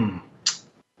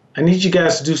 I need you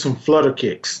guys to do some flutter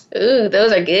kicks. Ooh,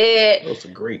 those are good. Those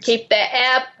are great. Keep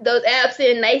those abs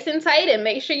in nice and tight and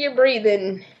make sure you're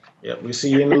breathing. Yep, we'll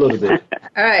see you in a little bit.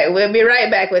 All right, we'll be right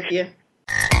back with you.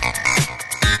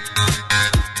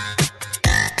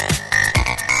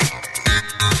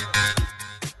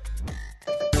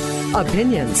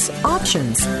 Opinions,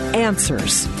 options,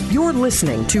 answers. You're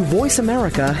listening to Voice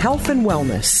America Health and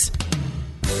Wellness.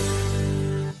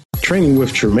 Training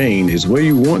with Tremaine is where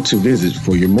you want to visit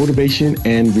for your motivation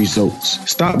and results.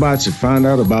 Stop by to find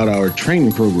out about our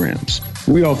training programs.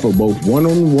 We offer both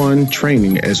one-on-one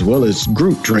training as well as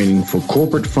group training for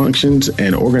corporate functions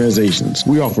and organizations.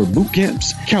 We offer boot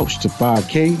camps, Couch to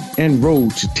 5K, and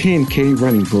Road to 10K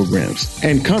running programs.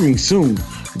 And coming soon,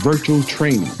 virtual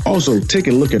training. Also, take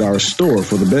a look at our store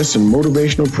for the best in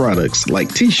motivational products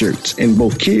like t-shirts in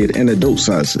both kid and adult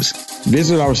sizes.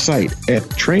 Visit our site at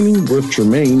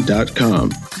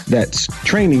trainingwithtremaine.com. That's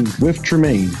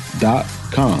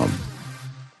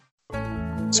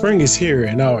trainingwithtremaine.com. Spring is here,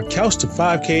 and our Couch to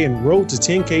 5K and Road to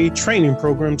 10K training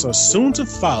programs are soon to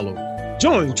follow.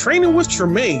 Join Training with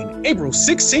Tremaine April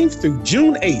 16th through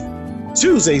June 8th,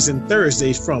 Tuesdays and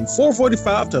Thursdays from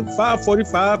 4:45 to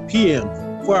 5:45 p.m.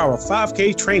 for our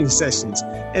 5K training sessions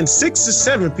and 6 to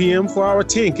 7 p.m. for our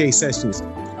 10K sessions.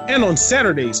 And on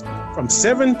Saturdays from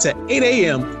 7 to 8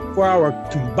 a.m. for our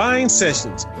combined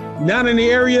sessions. Not in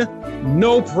the area?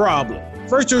 No problem.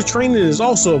 Virtual training is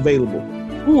also available.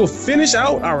 We will finish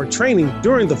out our training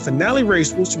during the finale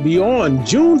race, which will be on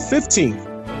June 15th.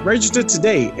 Register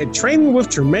today at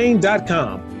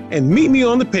trainingwithtremaine.com and meet me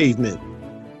on the pavement.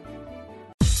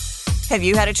 Have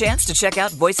you had a chance to check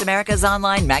out Voice America's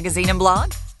online magazine and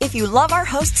blog? If you love our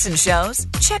hosts and shows,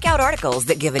 check out articles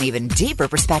that give an even deeper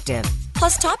perspective,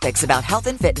 plus topics about health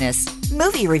and fitness,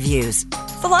 movie reviews,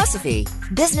 philosophy,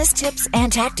 business tips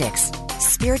and tactics,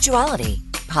 spirituality,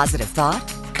 positive thought,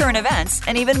 current events,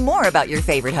 and even more about your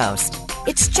favorite host.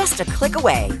 It's just a click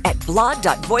away at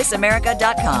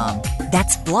blog.voiceamerica.com.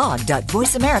 That's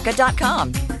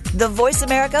blog.voiceamerica.com. The Voice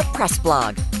America Press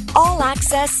Blog. All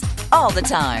access, all the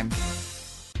time.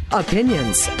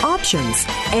 Opinions, options,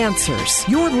 answers.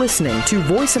 You're listening to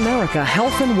Voice America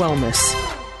Health and Wellness.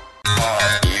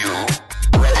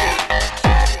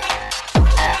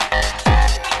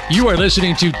 You are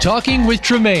listening to Talking with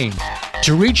Tremaine.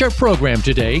 To reach our program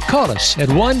today, call us at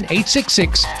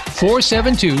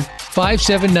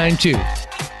 1-866-472-5792.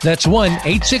 That's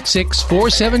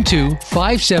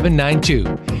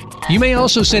 1-866-472-5792. You may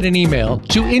also send an email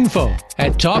to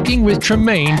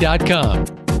info@talkingwithtremaine.com.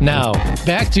 Now,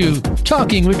 back to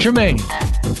Talking with Tremaine.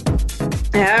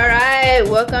 All right,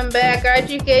 welcome back. All right,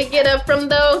 you can get up from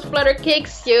those flutter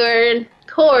kicks. Your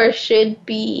core should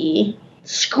be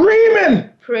screaming.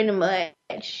 Pretty much.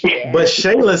 Yeah. But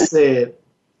Shayla said,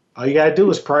 all you got to do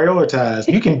is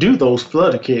prioritize. You can do those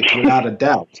flutter kicks without a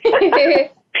doubt.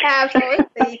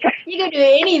 Absolutely. You can do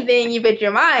anything you put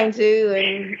your mind to,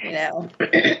 and, you know.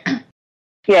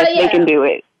 Yes, they can do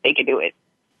it. They can do it.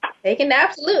 They can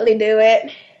absolutely do it.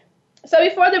 So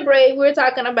before the break, we were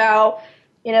talking about,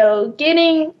 you know,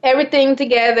 getting everything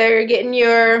together, getting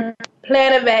your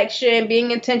plan of action,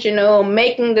 being intentional,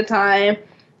 making the time.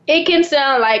 It can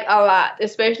sound like a lot,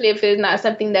 especially if it's not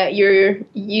something that you're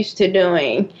used to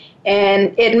doing.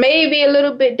 And it may be a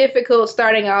little bit difficult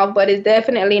starting off, but it's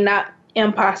definitely not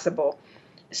impossible.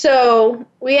 So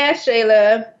we asked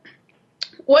Shayla,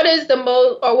 what was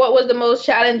the most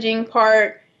challenging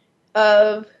part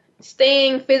of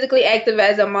staying physically active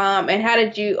as a mom, and how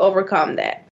did you overcome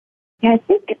that? Yeah, I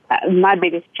think my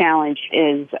biggest challenge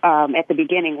is at the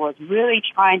beginning was really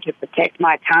trying to protect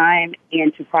my time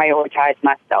and to prioritize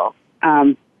myself.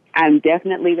 I'm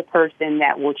definitely the person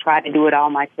that will try to do it all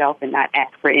myself and not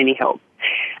ask for any help.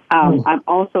 I'm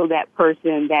also that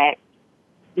person that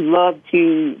loves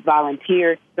to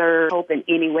volunteer, serve, help in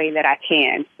any way that I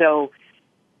can. So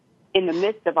in the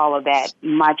midst of all of that,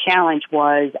 my challenge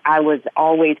was I was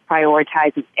always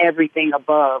prioritizing everything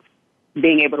above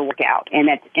being able to work out. And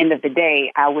at the end of the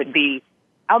day, I'll be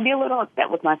a little upset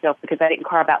with myself because I didn't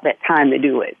carve out that time to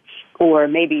do it. Or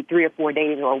maybe 3 or 4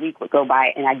 days or a week would go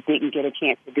by and I didn't get a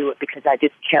chance to do it because I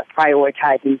just kept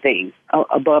prioritizing things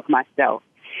above myself.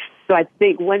 So I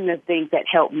think one of the things that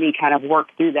helped me kind of work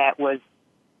through that was,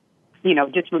 you know,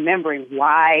 just remembering,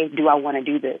 why do I want to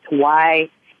do this? Why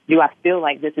do I feel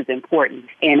like this is important?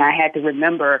 And I had to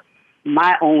remember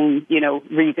my own, you know,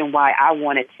 reason why I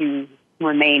wanted to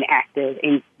remain active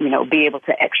and, you know, be able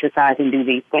to exercise and do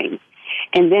these things.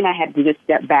 And then I had to just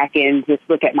step back and just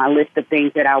look at my list of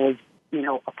things that I was, you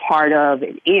know, a part of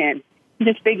and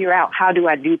just figure out, how do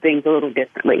I do things a little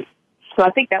differently? So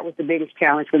I think that was the biggest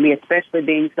challenge for me, especially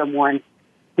being someone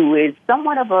who is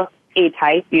somewhat of a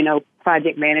type,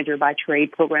 project manager by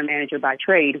trade, program manager by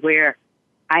trade, where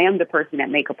I am the person that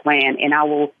make a plan and I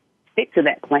will stick to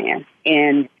that plan.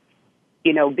 And,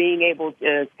 being able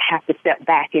to have to step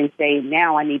back and say,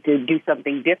 now I need to do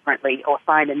something differently or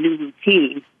find a new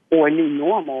routine or a new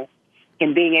normal,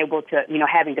 and being able to,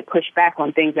 having to push back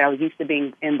on things that I was used to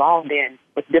being involved in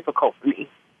was difficult for me.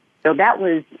 So that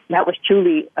was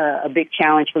truly a big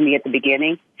challenge for me at the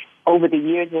beginning. Over the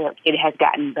years, it has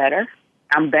gotten better.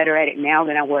 I'm better at it now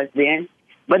than I was then.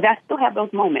 But I still have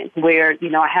those moments where,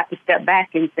 I have to step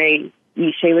back and say,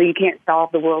 Shayla, you can't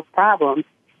solve the world's problems.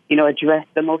 Address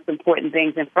the most important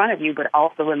things in front of you, but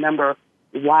also remember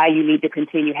why you need to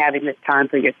continue having this time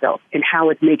for yourself and how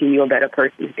it's making you a better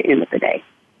person at the end of the day.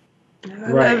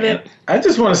 Right. I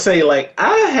just want to say,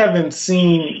 I haven't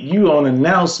seen you on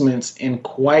announcements in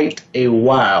quite a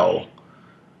while.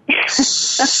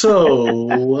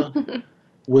 So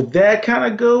would that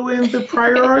kind of go into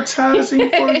prioritizing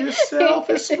for yourself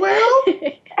as well?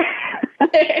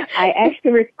 I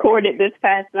actually recorded this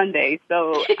past Sunday,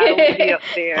 so I will be up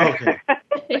there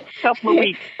a couple of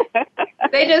weeks.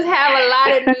 They just have a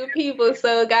lot of new people,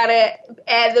 so gotta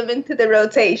add them into the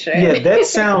rotation. Yeah, that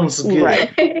sounds good.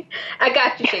 Right. I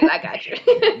got you, Sheila. I got you.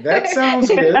 That sounds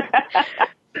good.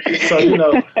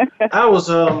 So, I was,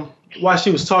 while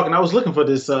she was talking, I was looking for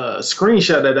this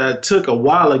screenshot that I took a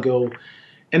while ago,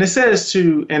 and it says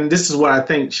and this is what I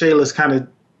think Shayla's kind of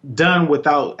done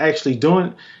without actually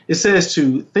doing. It says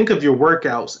to think of your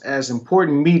workouts as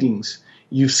important meetings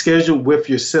you've scheduled with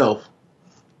yourself.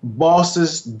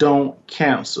 Bosses don't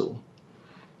cancel.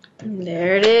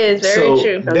 There it is. Very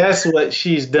true. That's what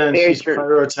she's done. She's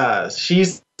prioritized.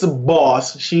 She's the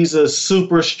boss. She's a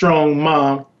super strong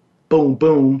mom. Boom,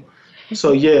 boom.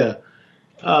 So and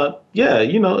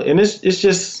it's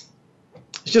just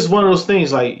one of those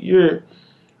things.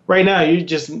 Right now, you're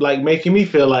just making me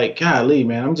feel like, golly,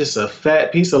 man, I'm just a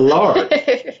fat piece of lard.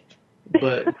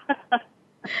 But,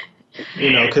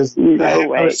 because I have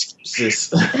no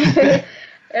excuses.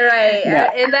 Right.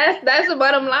 Yeah. And that's the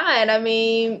bottom line. I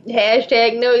mean,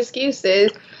 hashtag no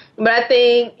excuses. But I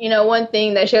think, one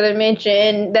thing that Shayla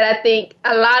mentioned that I think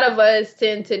a lot of us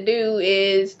tend to do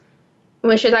is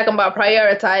when she's talking about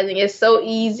prioritizing, it's so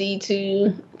easy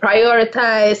to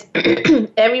prioritize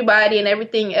everybody and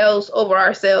everything else over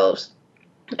ourselves.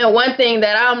 And one thing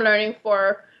that I'm learning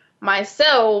for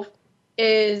myself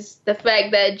is the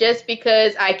fact that just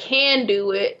because I can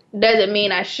do it doesn't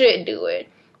mean I should do it.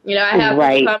 I have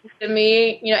people come to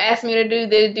me, ask me to do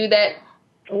this, do that,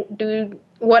 do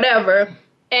whatever.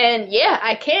 And yeah,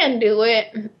 I can do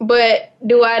it, but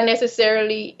is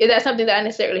that something that I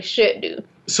necessarily should do?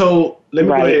 So let me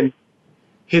go ahead and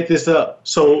hit this up.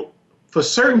 So for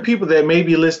certain people that may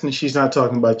be listening, she's not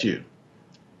talking about you.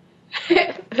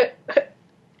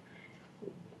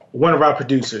 One of our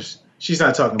producers, she's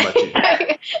not talking about you.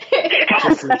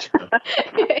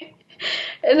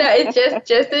 No, it's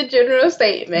just a general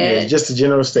statement. Yeah, it's just a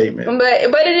general statement.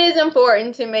 But it is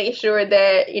important to make sure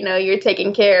that, you're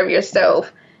taking care of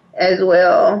yourself as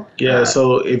well. Yeah,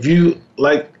 so if you,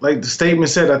 like the statement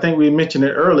said, I think we mentioned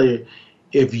it earlier,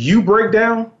 if you break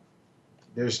down,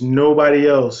 there's nobody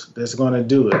else that's going to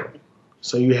do it.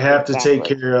 So you have to take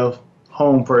care of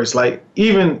home first.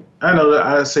 Even, I know that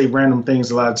I say random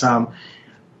things a lot of time.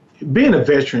 Being a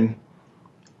veteran,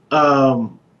 the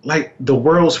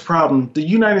world's problem, the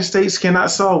United States cannot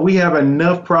solve. We have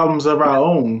enough problems of our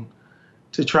own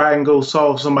to try and go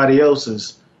solve somebody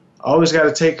else's. Always got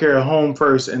to take care of home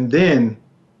first, and then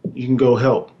you can go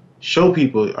help. Show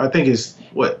people. I think it's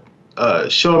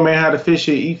show a man how to fish,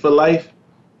 he'll eat for life.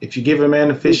 If you give a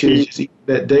man a fish, he'll just eat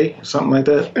that day, something like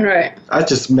that. Right. I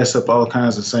just mess up all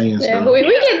kinds of sayings. Yeah, we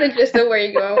get the gist of where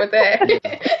you're going with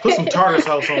that. Put some tartar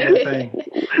sauce on that thing.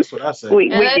 That's what I say. We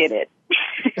get it.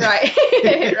 Right.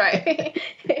 Right.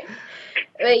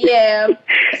 But yeah.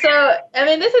 So, I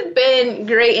mean, this has been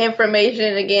great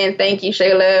information. Again, thank you,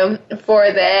 Shayla,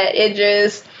 for that. It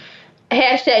just,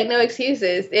 hashtag no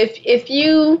excuses. If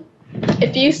you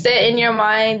set in your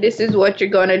mind this is what you're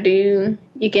going to do,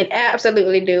 you can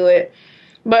absolutely do it.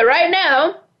 But right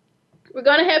now, we're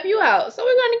going to help you out. So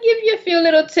we're going to give you a few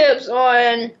little tips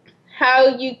on how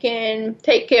you can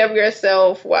take care of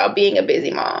yourself while being a busy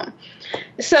mom.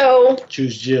 So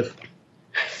choose Jif.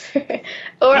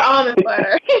 Or almond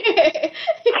butter.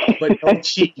 But no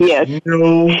cheese. Yes.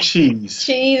 No cheese.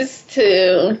 Cheese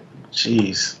too.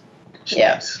 Cheese.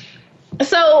 Yeah.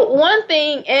 So one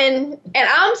thing, and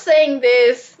I'm saying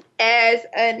this as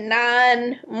a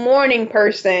non-morning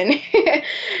person.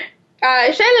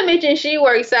 Shayla mentioned she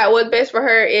works out. What's best for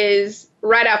her is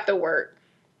right after work.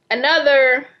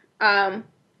 Another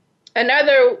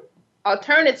another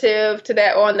alternative to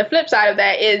that, on the flip side of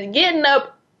that, is getting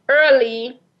up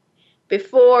early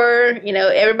before,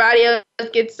 everybody else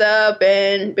gets up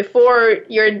and before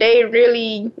your day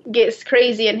really gets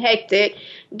crazy and hectic.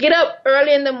 Get up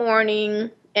early in the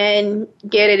morning and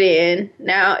get it in.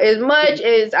 Now, as much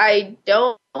as I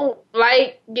don't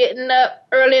like getting up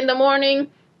early in the morning,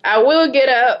 I will get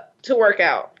up to work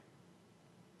out.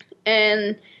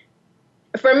 And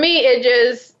for me,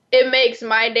 it makes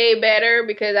my day better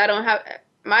because I don't have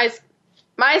my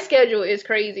schedule is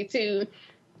crazy too.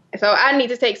 So I need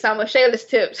to take some of Shayla's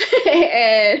tips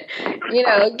and,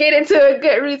 get into a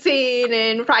good routine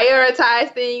and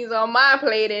prioritize things on my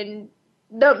plate and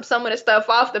dump some of the stuff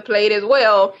off the plate as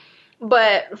well.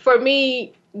 But for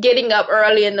me, getting up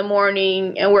early in the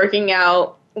morning and working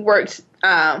out works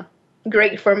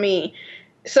great for me.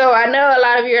 So I know a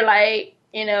lot of you are like,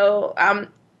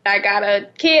 I got a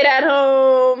kid at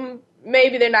home.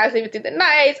 Maybe they're not sleeping through the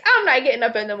nights. I'm not getting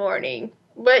up in the morning.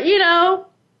 But,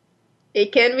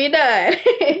 it can be done.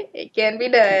 It can be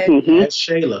done. Mm-hmm. That's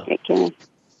Shayla. It can.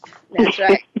 That's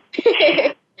right.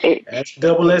 That's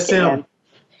double SM.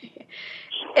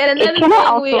 And another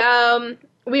thing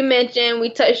we mentioned, we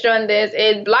touched on this,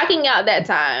 is blocking out that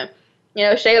time.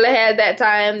 Shayla has that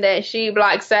time that she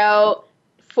blocks out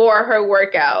for her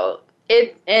workout.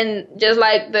 And just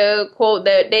like the quote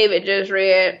that David just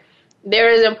read,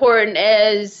 they're as important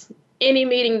as any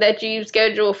meeting that you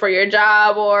schedule for your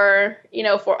job or,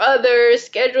 for others.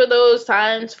 Schedule those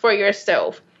times for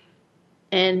yourself.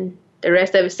 And the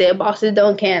rest of it said bosses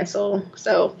don't cancel.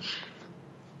 So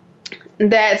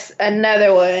that's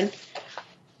another one.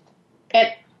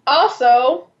 And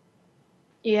also,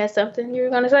 you had something you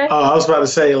were going to say? Oh, I was about to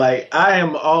say, I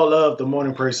am all of the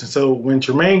morning person. So when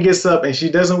Tremaine gets up and she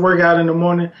doesn't work out in the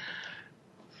morning,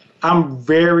 I'm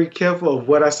very careful of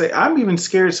what I say. I'm even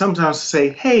scared sometimes to say,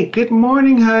 hey, good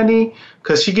morning, honey,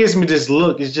 because she gives me this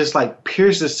look. It's just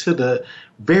pierces to the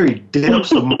very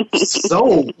depths of my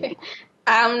soul.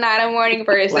 I'm not a morning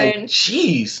person.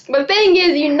 Jeez. But the thing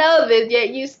is, this, yet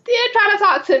you still try to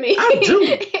talk to me. I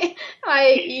do.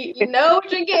 You know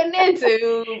what you're getting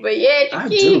into, but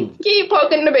yet you keep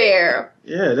poking the bear.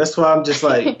 Yeah, that's why I'm just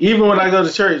even when I go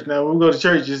to church, now when we go to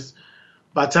church,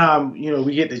 by the time,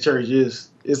 we get to church,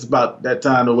 it's about that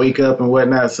time to wake up and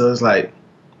whatnot. So it's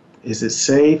is it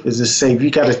safe? Is it safe?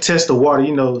 You got to test the water,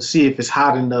 see if it's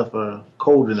hot enough or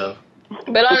cold enough.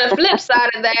 But on the flip side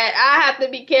of that, I have to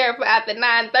be careful after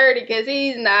 9:30 because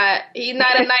he's not a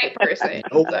night person.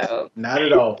 Nope, so. Not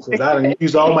at all, because I done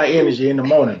use all my energy in the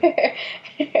morning.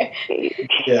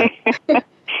 Yeah.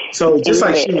 So just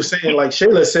like she was saying, like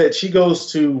Shayla said, she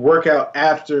goes to work out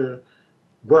after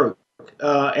work.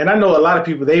 And I know a lot of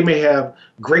people, they may have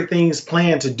great things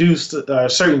planned to do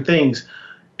certain things.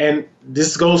 And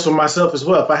this goes for myself as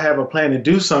well. If I have a plan to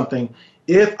do something,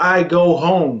 if I go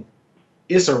home,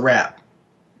 it's a wrap.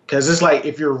 Because it's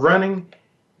if you're running,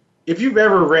 if you've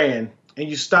ever ran and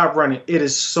you stop running, it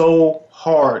is so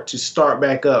hard to start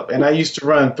back up. And I used to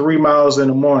run 3 miles in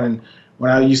the morning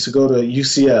when I used to go to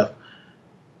UCF.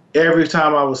 Every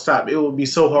time I would stop, it would be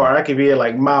so hard. I could be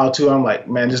at mile 2. I'm like,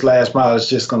 man, this last mile is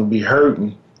just going to be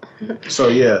hurting. So,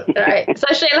 yeah. All right. So,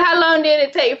 Shayla, how long did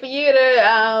it take for you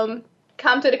to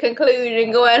come to the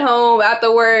conclusion going home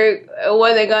after work it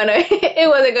wasn't gonna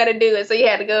do it, so you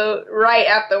had to go right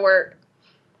after work?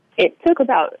 It took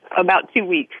about 2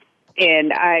 weeks,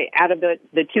 and out of the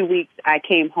 2 weeks, I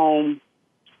came home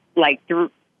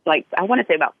I want to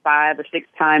say about 5 or 6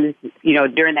 times,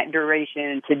 during that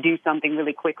duration to do something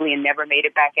really quickly and never made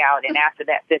it back out. And after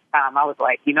that 5th time, I was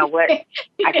like, you know what? I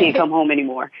can't come home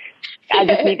anymore. I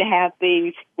just need to have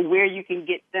things where you can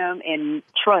get them and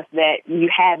trust that you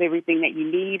have everything that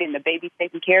you need and the baby's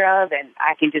taken care of, and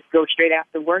I can just go straight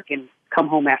after work and come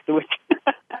home afterwards.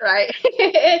 Right. That's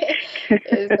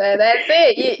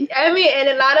it. And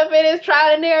a lot of it is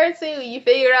trial and error too. You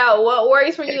figure out what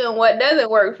works for you and what doesn't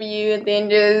work for you, and then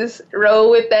just roll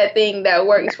with that thing that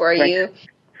works for you.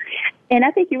 And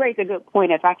I think you raised a good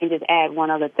point. If I can just add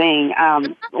one other thing.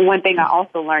 One thing I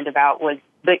also learned about was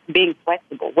being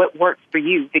flexible. What works for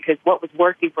you? Because what was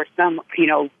working for some,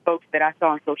 folks that I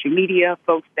saw on social media,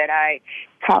 folks that I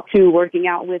talked to working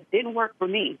out with, didn't work for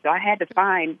me. So I had to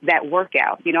find that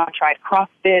workout. I tried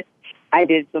CrossFit. I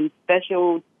did some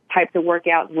special types of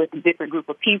workouts with a different group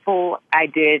of people. I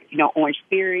did, Orange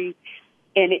Theory.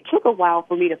 And it took a while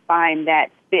for me to find that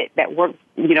fit that works,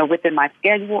 within my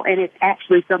schedule. And it's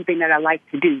actually something that I like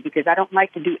to do because I don't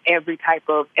like to do every type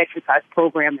of exercise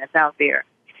program that's out there.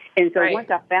 And so Once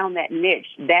I found that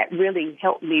niche, that really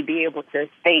helped me be able to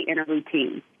stay in a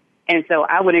routine. And so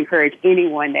I would encourage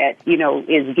anyone that,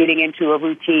 is getting into a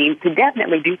routine to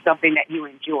definitely do something that you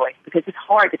enjoy, because it's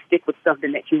hard to stick with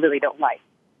something that you really don't like.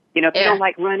 If you don't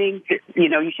like running,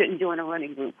 you shouldn't join a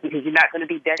running group, because you're not going to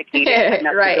be dedicated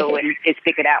enough to go and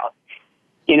stick it out.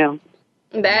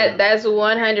 That's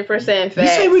 100% fact. You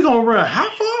say we're going to run how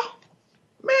far?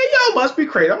 Man, y'all must be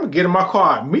crazy. I'm going to get in my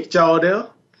car and meet y'all there.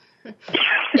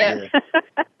 Yep.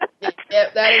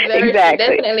 Yep, that is very true.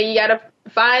 Definitely, you got to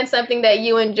find something that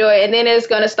you enjoy, and then it's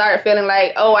going to start feeling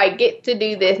like, oh, I get to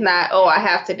do this, not, oh, I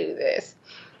have to do this.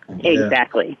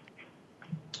 Exactly.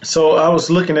 So I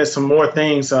was looking at some more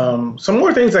things.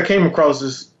 I came across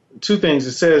is 2 things.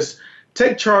 It says,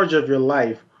 take charge of your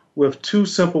life with 2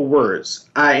 simple words,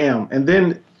 I am. And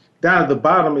then down at the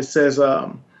bottom it says,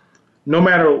 no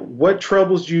matter what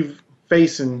troubles you're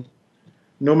facing,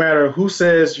 no matter who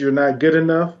says you're not good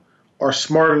enough or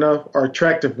smart enough or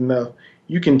attractive enough,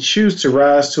 you can choose to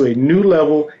rise to a new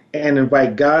level and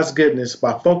invite God's goodness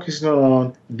by focusing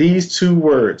on these 2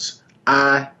 words,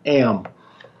 I am.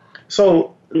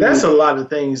 So that's a lot of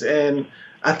things. And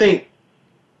I think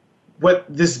what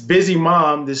this busy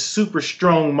mom, this super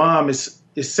strong mom is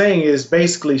saying is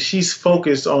basically she's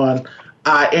focused on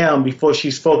I am before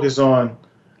she's focused on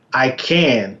I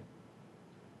can.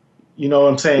 You know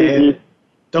what I'm saying? Mm-hmm. And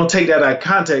don't take that out of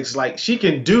context. Like, she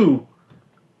can do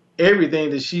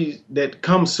everything that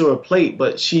comes to her plate,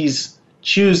 but she's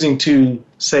choosing to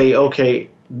say, okay,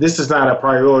 this is not a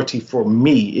priority for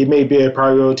me. It may be a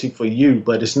priority for you,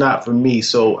 but it's not for me.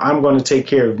 So I'm going to take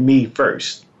care of me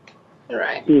first.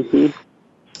 Right. Mm-hmm.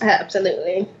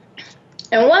 Absolutely.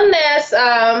 And one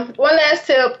last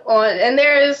tip on, and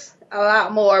there's a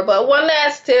lot more, but one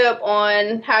last tip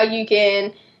on how you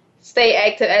can stay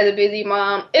active as a busy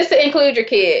mom is to include your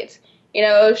kids.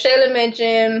 Shayla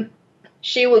mentioned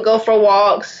she would go for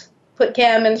walks, put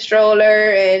Cam in the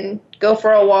stroller and go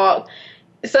for a walk.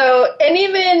 So, and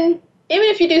even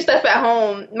if you do stuff at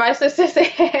home, my sister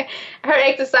said her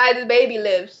exercise is baby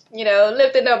lifts,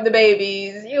 lifting up the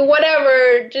babies,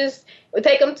 whatever, just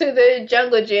take them to the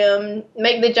jungle gym,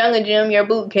 make the jungle gym your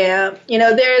boot camp.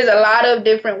 There's a lot of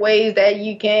different ways that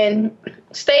you can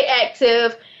stay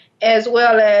active, as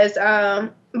well as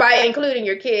by including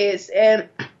your kids. And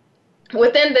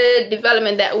within the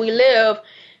development that we live,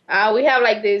 we have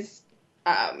like this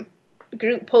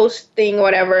group post thing,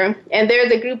 whatever, and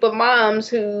there's a group of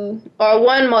moms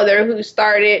one mother who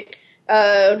started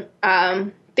a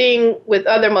thing with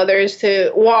other mothers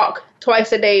to walk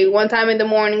twice a day, one time in the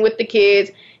morning with the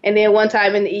kids, and then one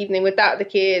time in the evening without the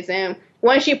kids. And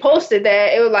when she posted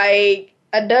that, it was like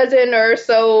a dozen or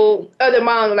so other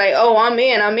moms were like, oh, I'm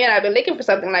in, I've been looking for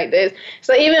something like this.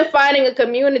 So even finding a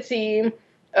community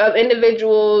of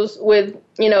individuals with,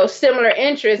 similar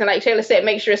interests, and like Shayla said,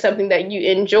 make sure it's something that you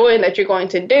enjoy and that you're going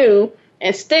to do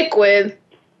and stick with,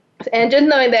 and just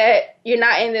knowing that you're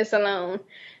not in this alone.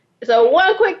 So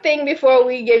one quick thing before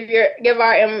we give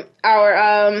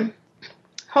our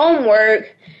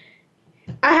homework,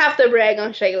 I have to brag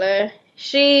on Shayla.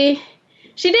 She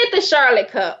did the Charlotte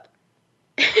Cup,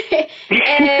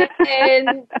 and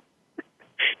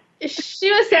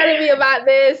she was telling me about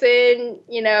this, and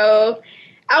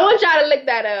I want y'all to look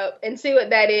that up and see what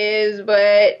that is,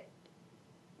 but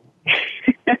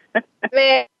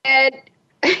man,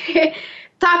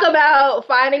 talk about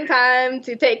finding time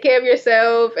to take care of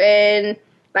yourself. And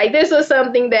like, this was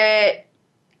something that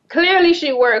clearly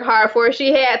she worked hard for.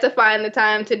 She had to find the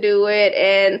time to do it,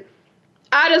 and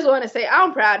I just want to say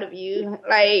I'm proud of you.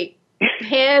 Like,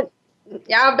 y'all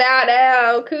bow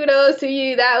down. Kudos to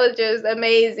you. That was just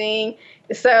amazing.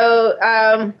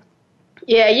 So,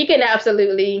 yeah, you can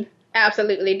absolutely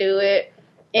do it.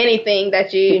 Anything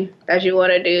that you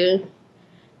want to do.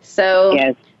 So,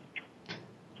 yes.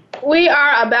 We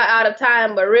are about out of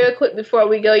time, but real quick before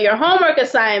we go, your homework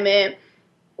assignment,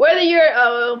 whether you're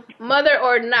a mother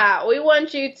or not, we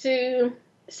want you to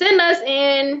send us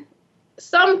in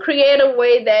some creative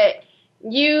way that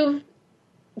you've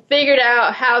figured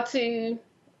out how to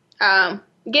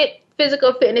get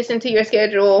physical fitness into your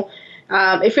schedule.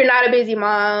 If you're not a busy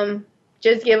mom,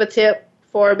 just give a tip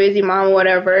for a busy mom or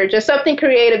whatever. Just something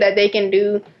creative that they can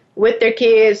do with their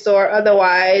kids or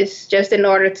otherwise, just in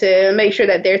order to make sure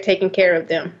that they're taking care of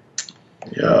them.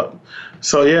 Yeah.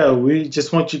 So, yeah, we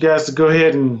just want you guys to go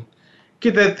ahead and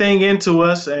get that thing into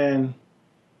us and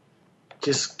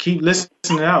just keep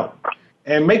listening out.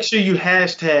 And make sure you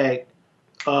hashtag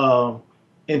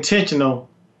intentional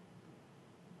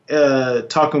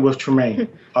talking with Tremaine.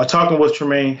 Or talking with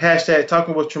Tremaine. Hashtag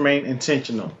talking with Tremaine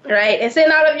intentional. Right. And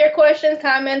send all of your questions,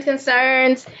 comments,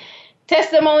 concerns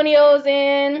testimonials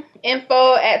in,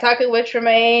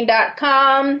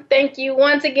 info@talkingwithtremaine.com. Thank you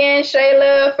once again,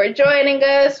 Shayla, for joining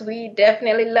us. We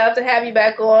definitely love to have you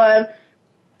back on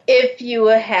if you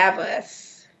will have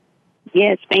us.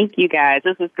 Yes, thank you guys.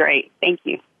 This was great. Thank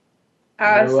you.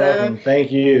 Awesome. You're welcome.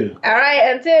 Thank you. All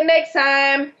right, until next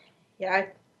time, yeah,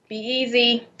 be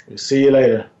easy. We'll see you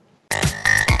later.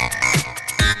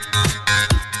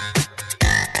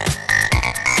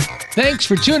 Thanks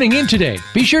for tuning in today.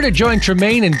 Be sure to join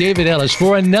Tremaine and David Ellis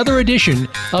for another edition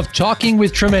of Talking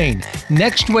with Tremaine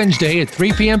next Wednesday at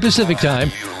 3 p.m. Pacific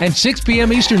Time and 6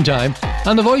 p.m. Eastern Time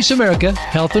on the Voice America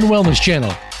Health and Wellness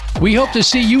Channel. We hope to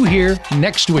see you here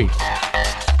next week.